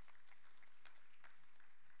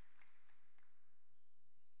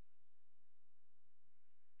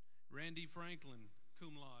 Randy Franklin,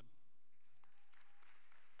 cum laude.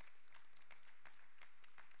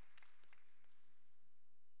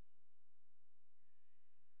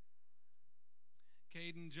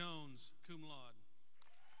 Caden Jones, cum laude.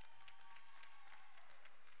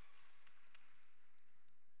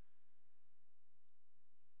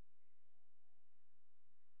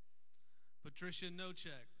 Patricia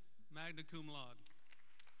Nochek, magna cum laude.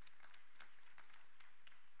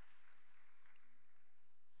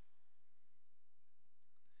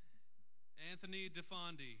 Anthony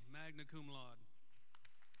DeFondi, magna cum laude.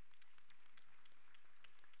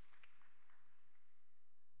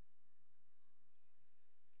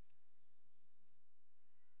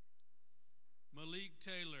 Malik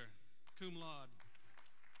Taylor, cum laude.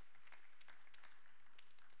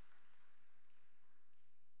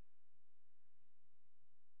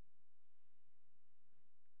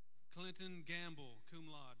 Clinton Gamble, cum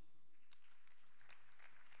laude.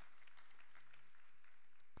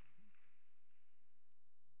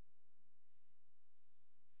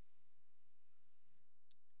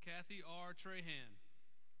 Kathy R. Trahan.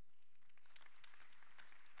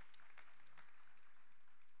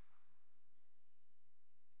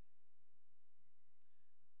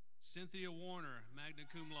 Cynthia Warner, magna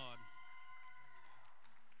cum laude.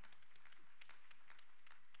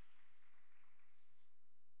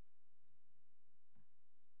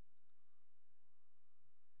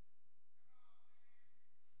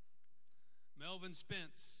 Melvin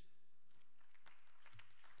Spence.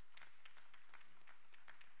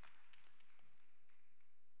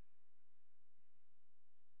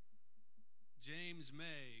 James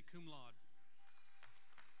May, cum laude.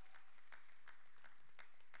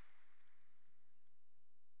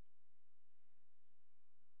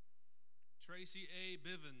 Tracy A.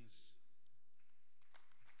 Bivens.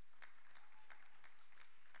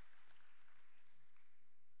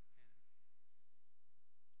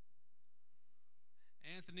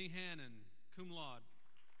 Anthony Hannon, cum laude.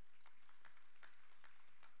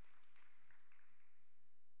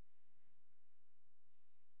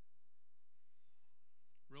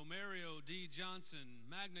 Romario D. Johnson,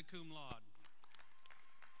 magna cum laude.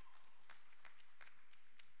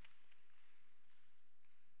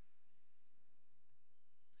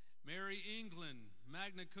 Mary England,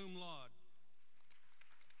 magna cum laude.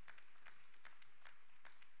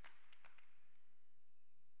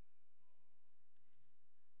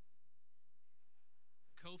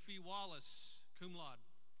 Kofi Wallace, cum laude.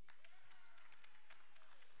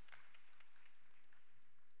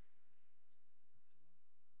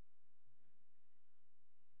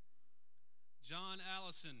 John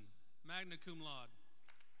Allison, magna cum laude.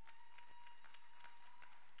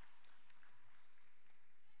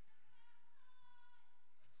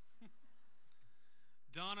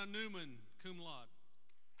 Donna Newman, cum laude.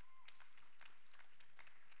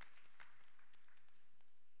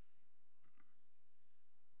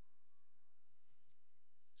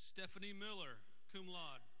 Stephanie Miller, cum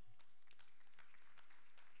laude.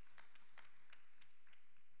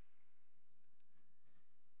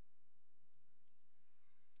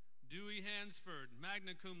 Dewey Hansford,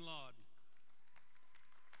 magna cum laude.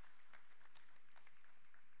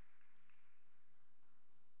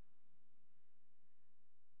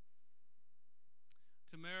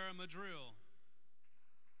 Tamara Madrill.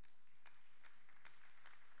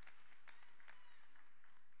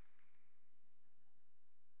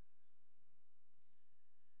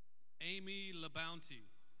 Amy LaBounty.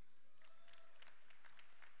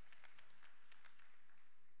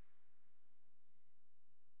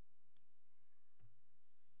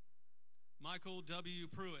 Michael W.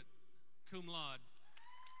 Pruitt, cum laude.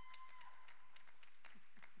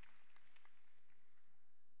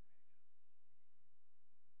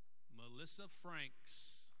 Melissa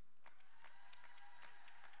Franks.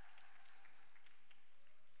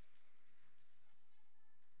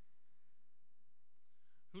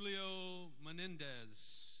 Julio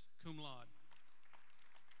Menendez, cum laude.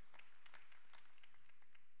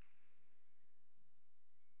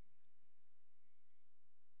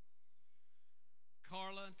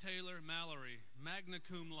 Taylor Mallory, magna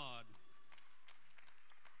cum laude.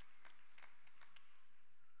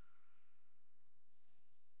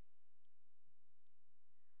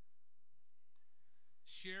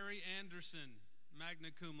 Sherry Anderson, magna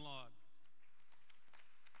cum laude.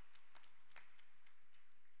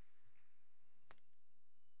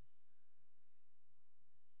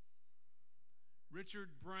 Richard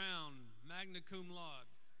Brown, magna cum laude.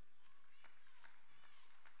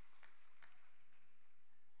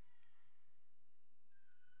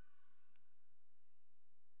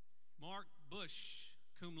 Mark Bush,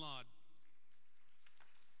 cum laude.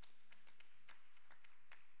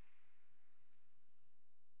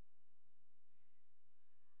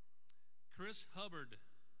 Chris Hubbard,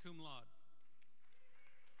 cum laude.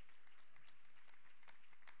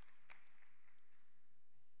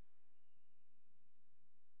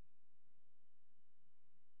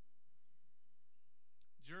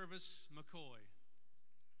 Jervis McCoy.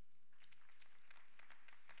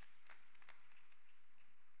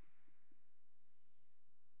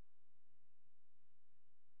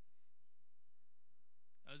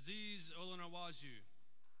 Aziz Olanawaju.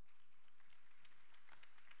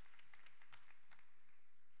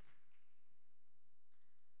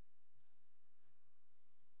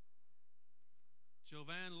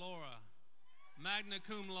 Jovan Laura, magna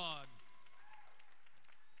cum laude.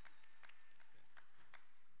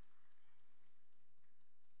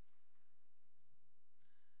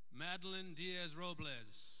 Madeline Diaz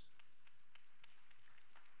Robles.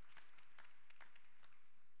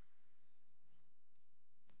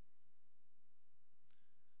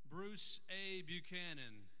 Bruce A.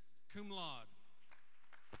 Buchanan, cum laude.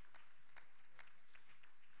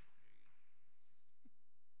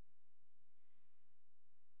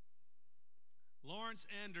 Lawrence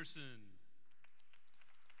Anderson.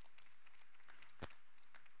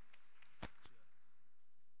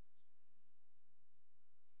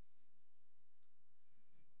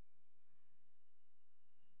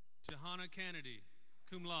 Johanna Kennedy,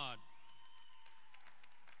 cum laude.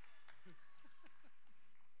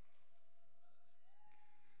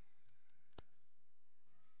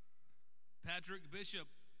 Patrick Bishop.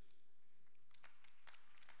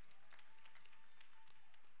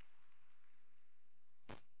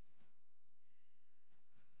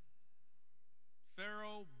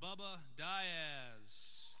 Pharaoh Bubba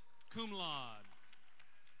Diaz, cum laude.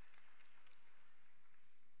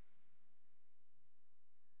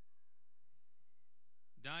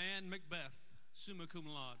 Diane Macbeth, summa cum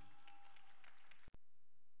laude.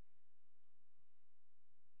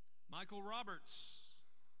 Michael Roberts.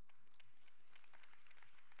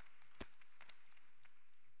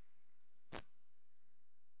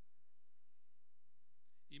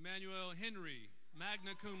 Emmanuel Henry,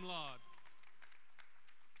 magna cum laude.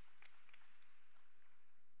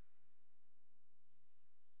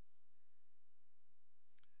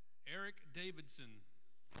 Eric Davidson.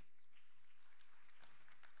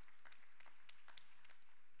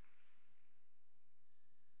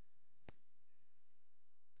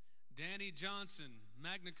 Danny Johnson,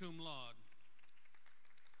 magna cum laude.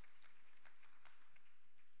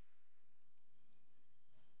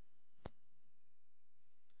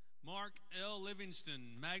 Mark L.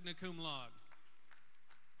 Livingston, magna cum laude.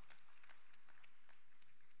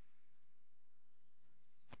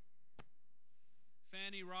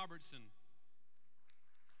 Fanny Robertson.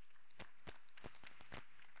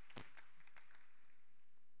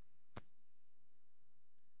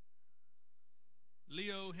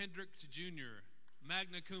 Leo Hendricks Jr.,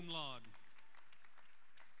 magna cum laude.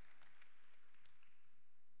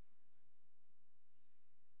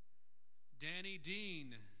 Danny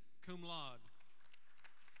Dean, cum laude.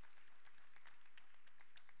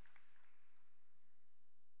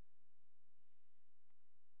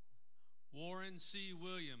 Warren C.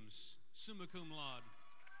 Williams, summa cum laude.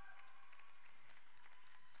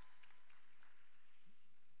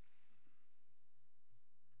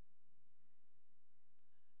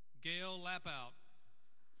 Gail Lapout,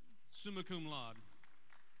 summa cum laude.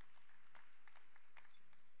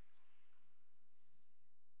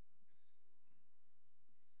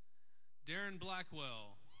 Darren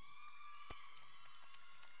Blackwell.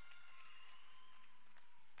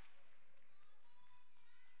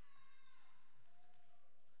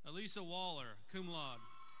 Elisa Waller, cum laude.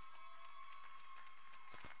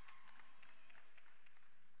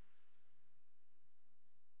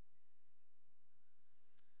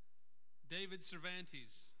 David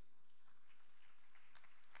Cervantes.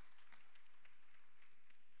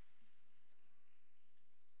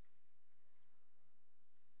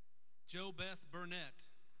 Jo Beth Burnett.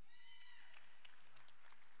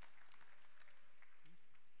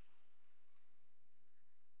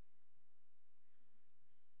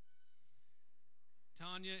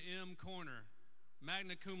 Tanya M. Corner,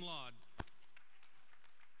 magna cum laude.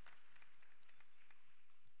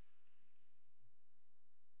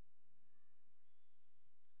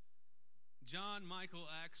 John Michael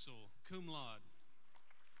Axel, cum laude.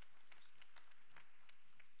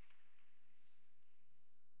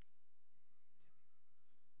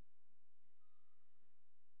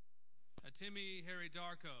 Timmy Harry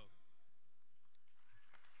Darko.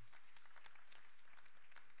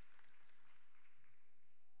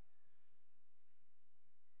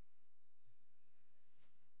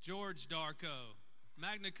 George Darko,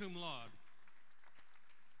 magna cum laude.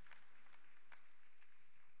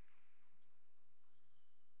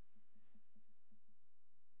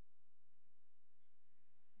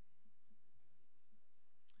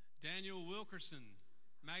 Daniel Wilkerson,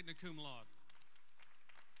 magna cum laude.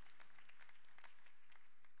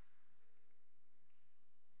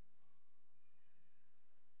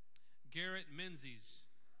 Garrett Menzies.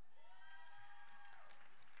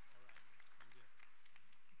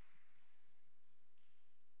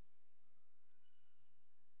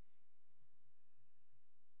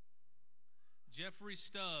 Jeffrey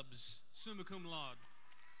Stubbs, summa cum laude.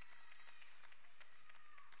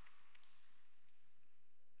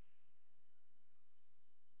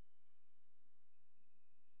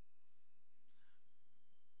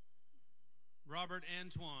 Robert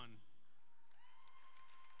Antoine.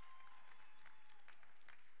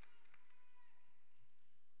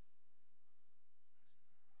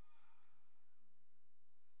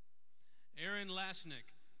 Aaron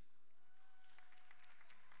Lasnick.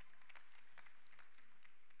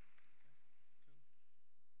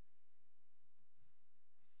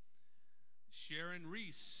 Sharon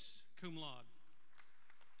Reese, cum laude.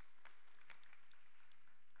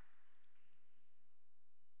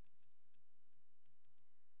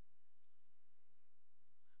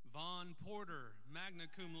 Vaughn Porter, magna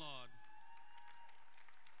cum laude.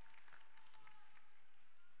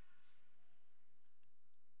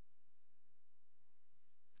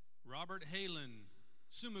 Robert Halen,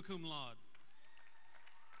 summa cum laude.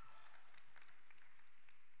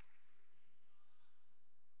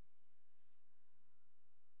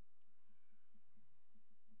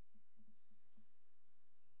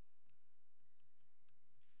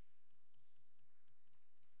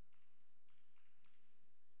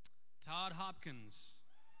 Todd Hopkins.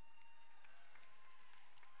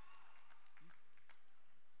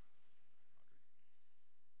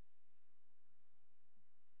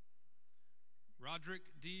 Roderick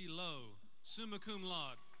D. Lowe, summa cum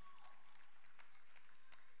laude.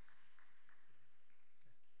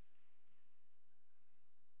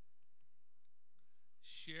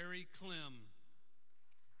 Sherry Clem.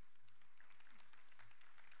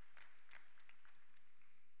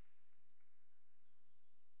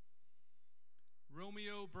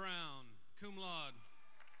 Romeo Brown, cum laude.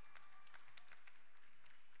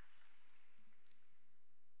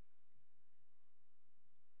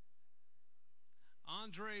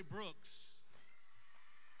 Andre Brooks.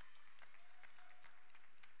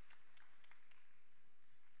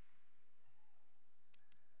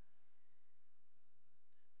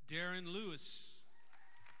 Darren Lewis.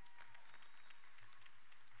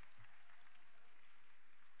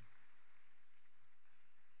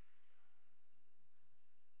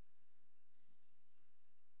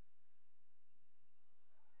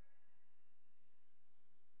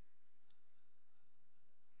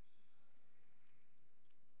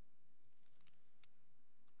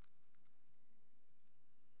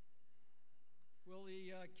 Will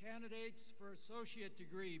the candidates for associate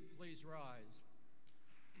degree please rise?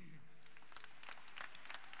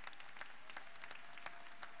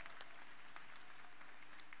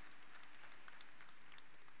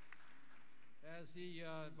 As the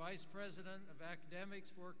Vice President of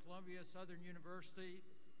Academics for Columbia Southern University,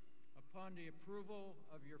 upon the approval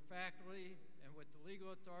of your faculty and with the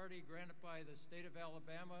legal authority granted by the state of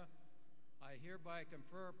Alabama, I hereby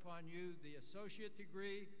confer upon you the associate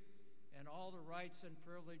degree and all the rights and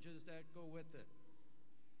privileges that go with it.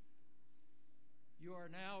 You are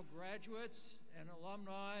now graduates and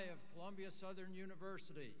alumni of Columbia Southern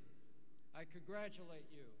University. I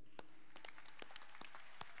congratulate you.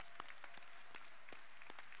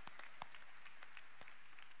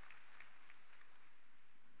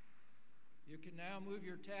 You can now move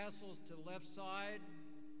your tassels to the left side,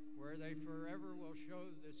 where they forever will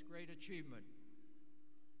show this great achievement.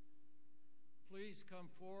 Please come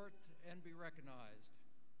forth and be recognized.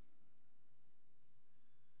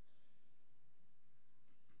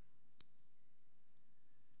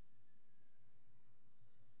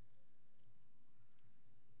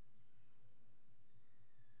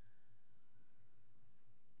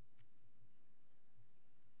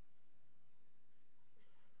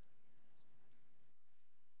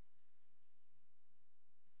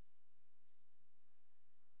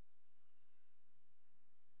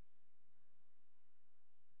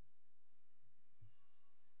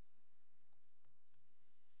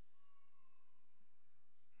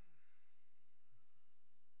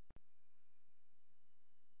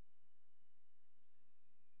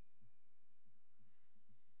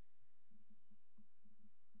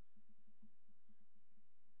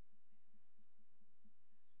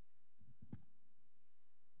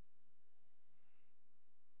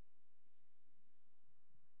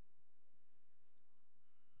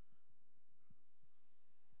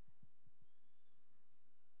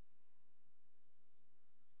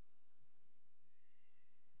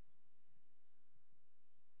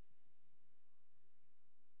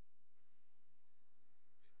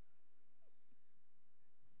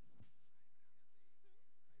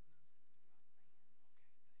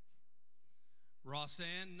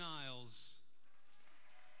 Rossanne Niles.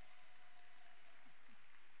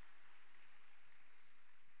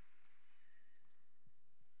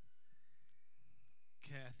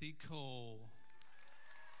 Kathy Cole.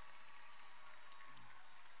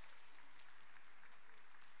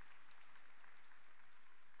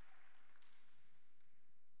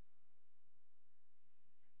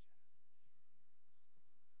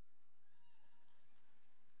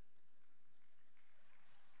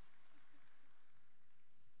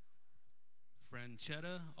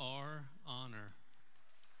 Franchetta R. Honor.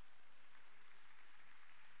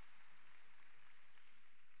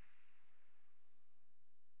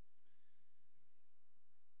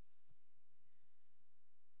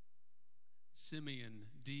 Simeon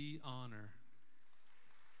D. Honor.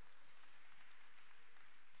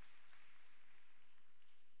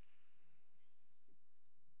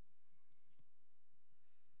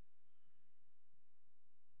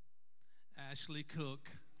 Ashley Cook.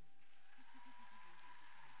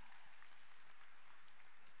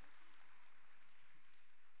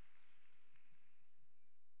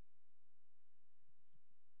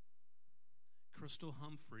 Crystal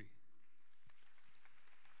Humphrey.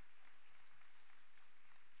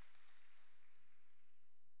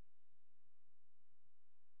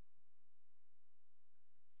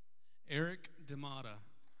 Eric Demata.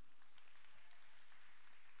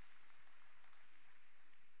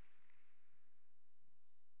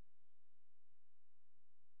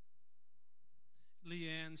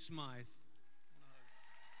 Leanne Smythe.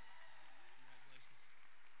 Congratulations.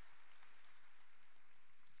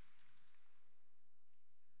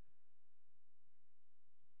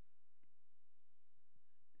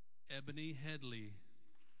 Ebony Headley.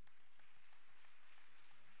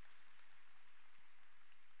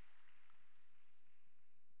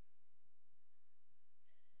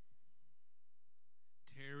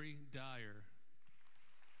 Terry Dyer.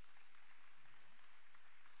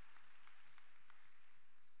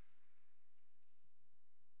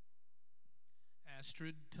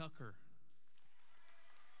 Astrid Tucker.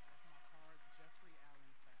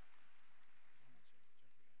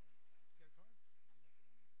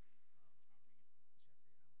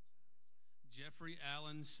 Jeffrey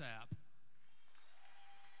Allen Sapp.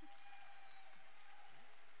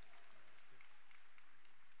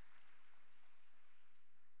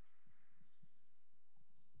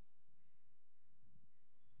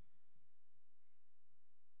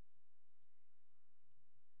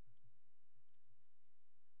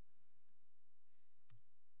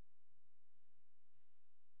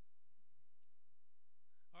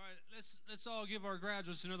 All right, let's all give our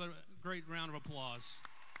graduates another great round of applause.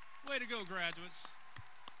 Way to go, graduates.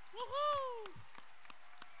 Woohoo!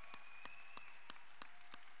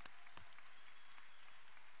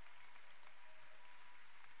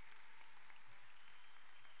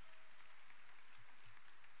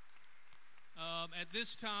 At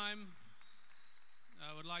this time,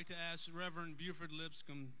 I would like to ask Reverend Buford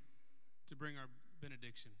Lipscomb to bring our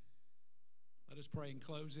benediction. Let us pray in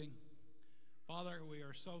closing. Father, we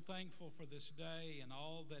are so thankful for this day and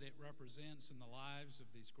all that it represents in the lives of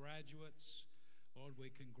these graduates. Lord, we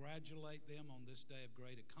congratulate them on this day of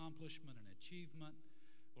great accomplishment and achievement.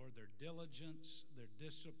 Lord, their diligence, their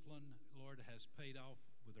discipline, Lord, has paid off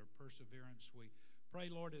with their perseverance. We pray,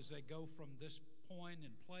 Lord, as they go from this point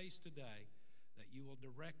and place today, that you will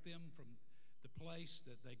direct them from the place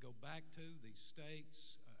that they go back to, these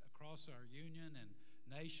states across our union and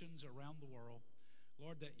nations around the world.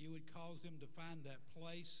 Lord, that you would cause them to find that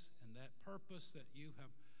place and that purpose that you have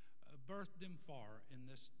birthed them for in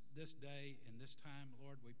this day, in this time.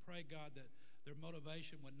 Lord, we pray, God, that their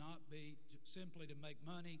motivation would not be simply to make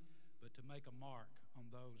money, but to make a mark on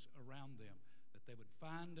those around them, that they would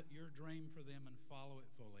find your dream for them and follow it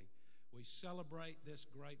fully. We celebrate this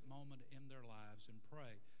great moment in their lives and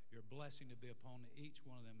pray your blessing to be upon each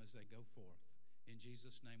one of them as they go forth. In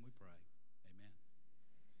Jesus' name we pray. Amen.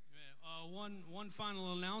 One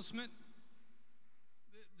final announcement.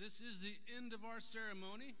 This is the end of our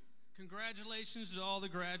ceremony. Congratulations to all the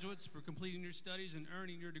graduates for completing your studies and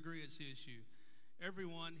earning your degree at CSU.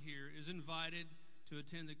 Everyone here is invited to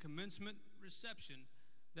attend the commencement reception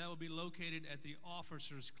that will be located at the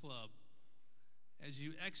Officers Club. As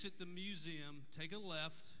you exit the museum, take a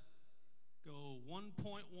left, go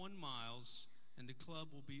 1.1 miles, and the club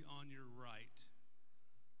will be on your right.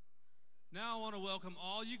 Now I want to welcome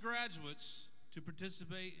all you graduates to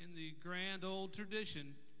participate in the grand old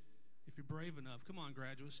tradition. If you're brave enough, come on,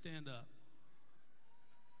 graduates, stand up.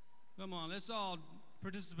 Come on, let's all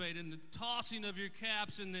participate in the tossing of your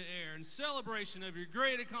caps in the air and celebration of your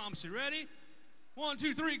great accomplishment. Ready? 1,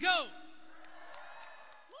 2, 3, go!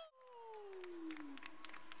 Woo!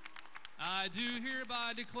 I do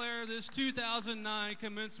hereby declare this 2009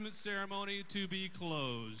 commencement ceremony to be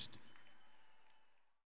closed.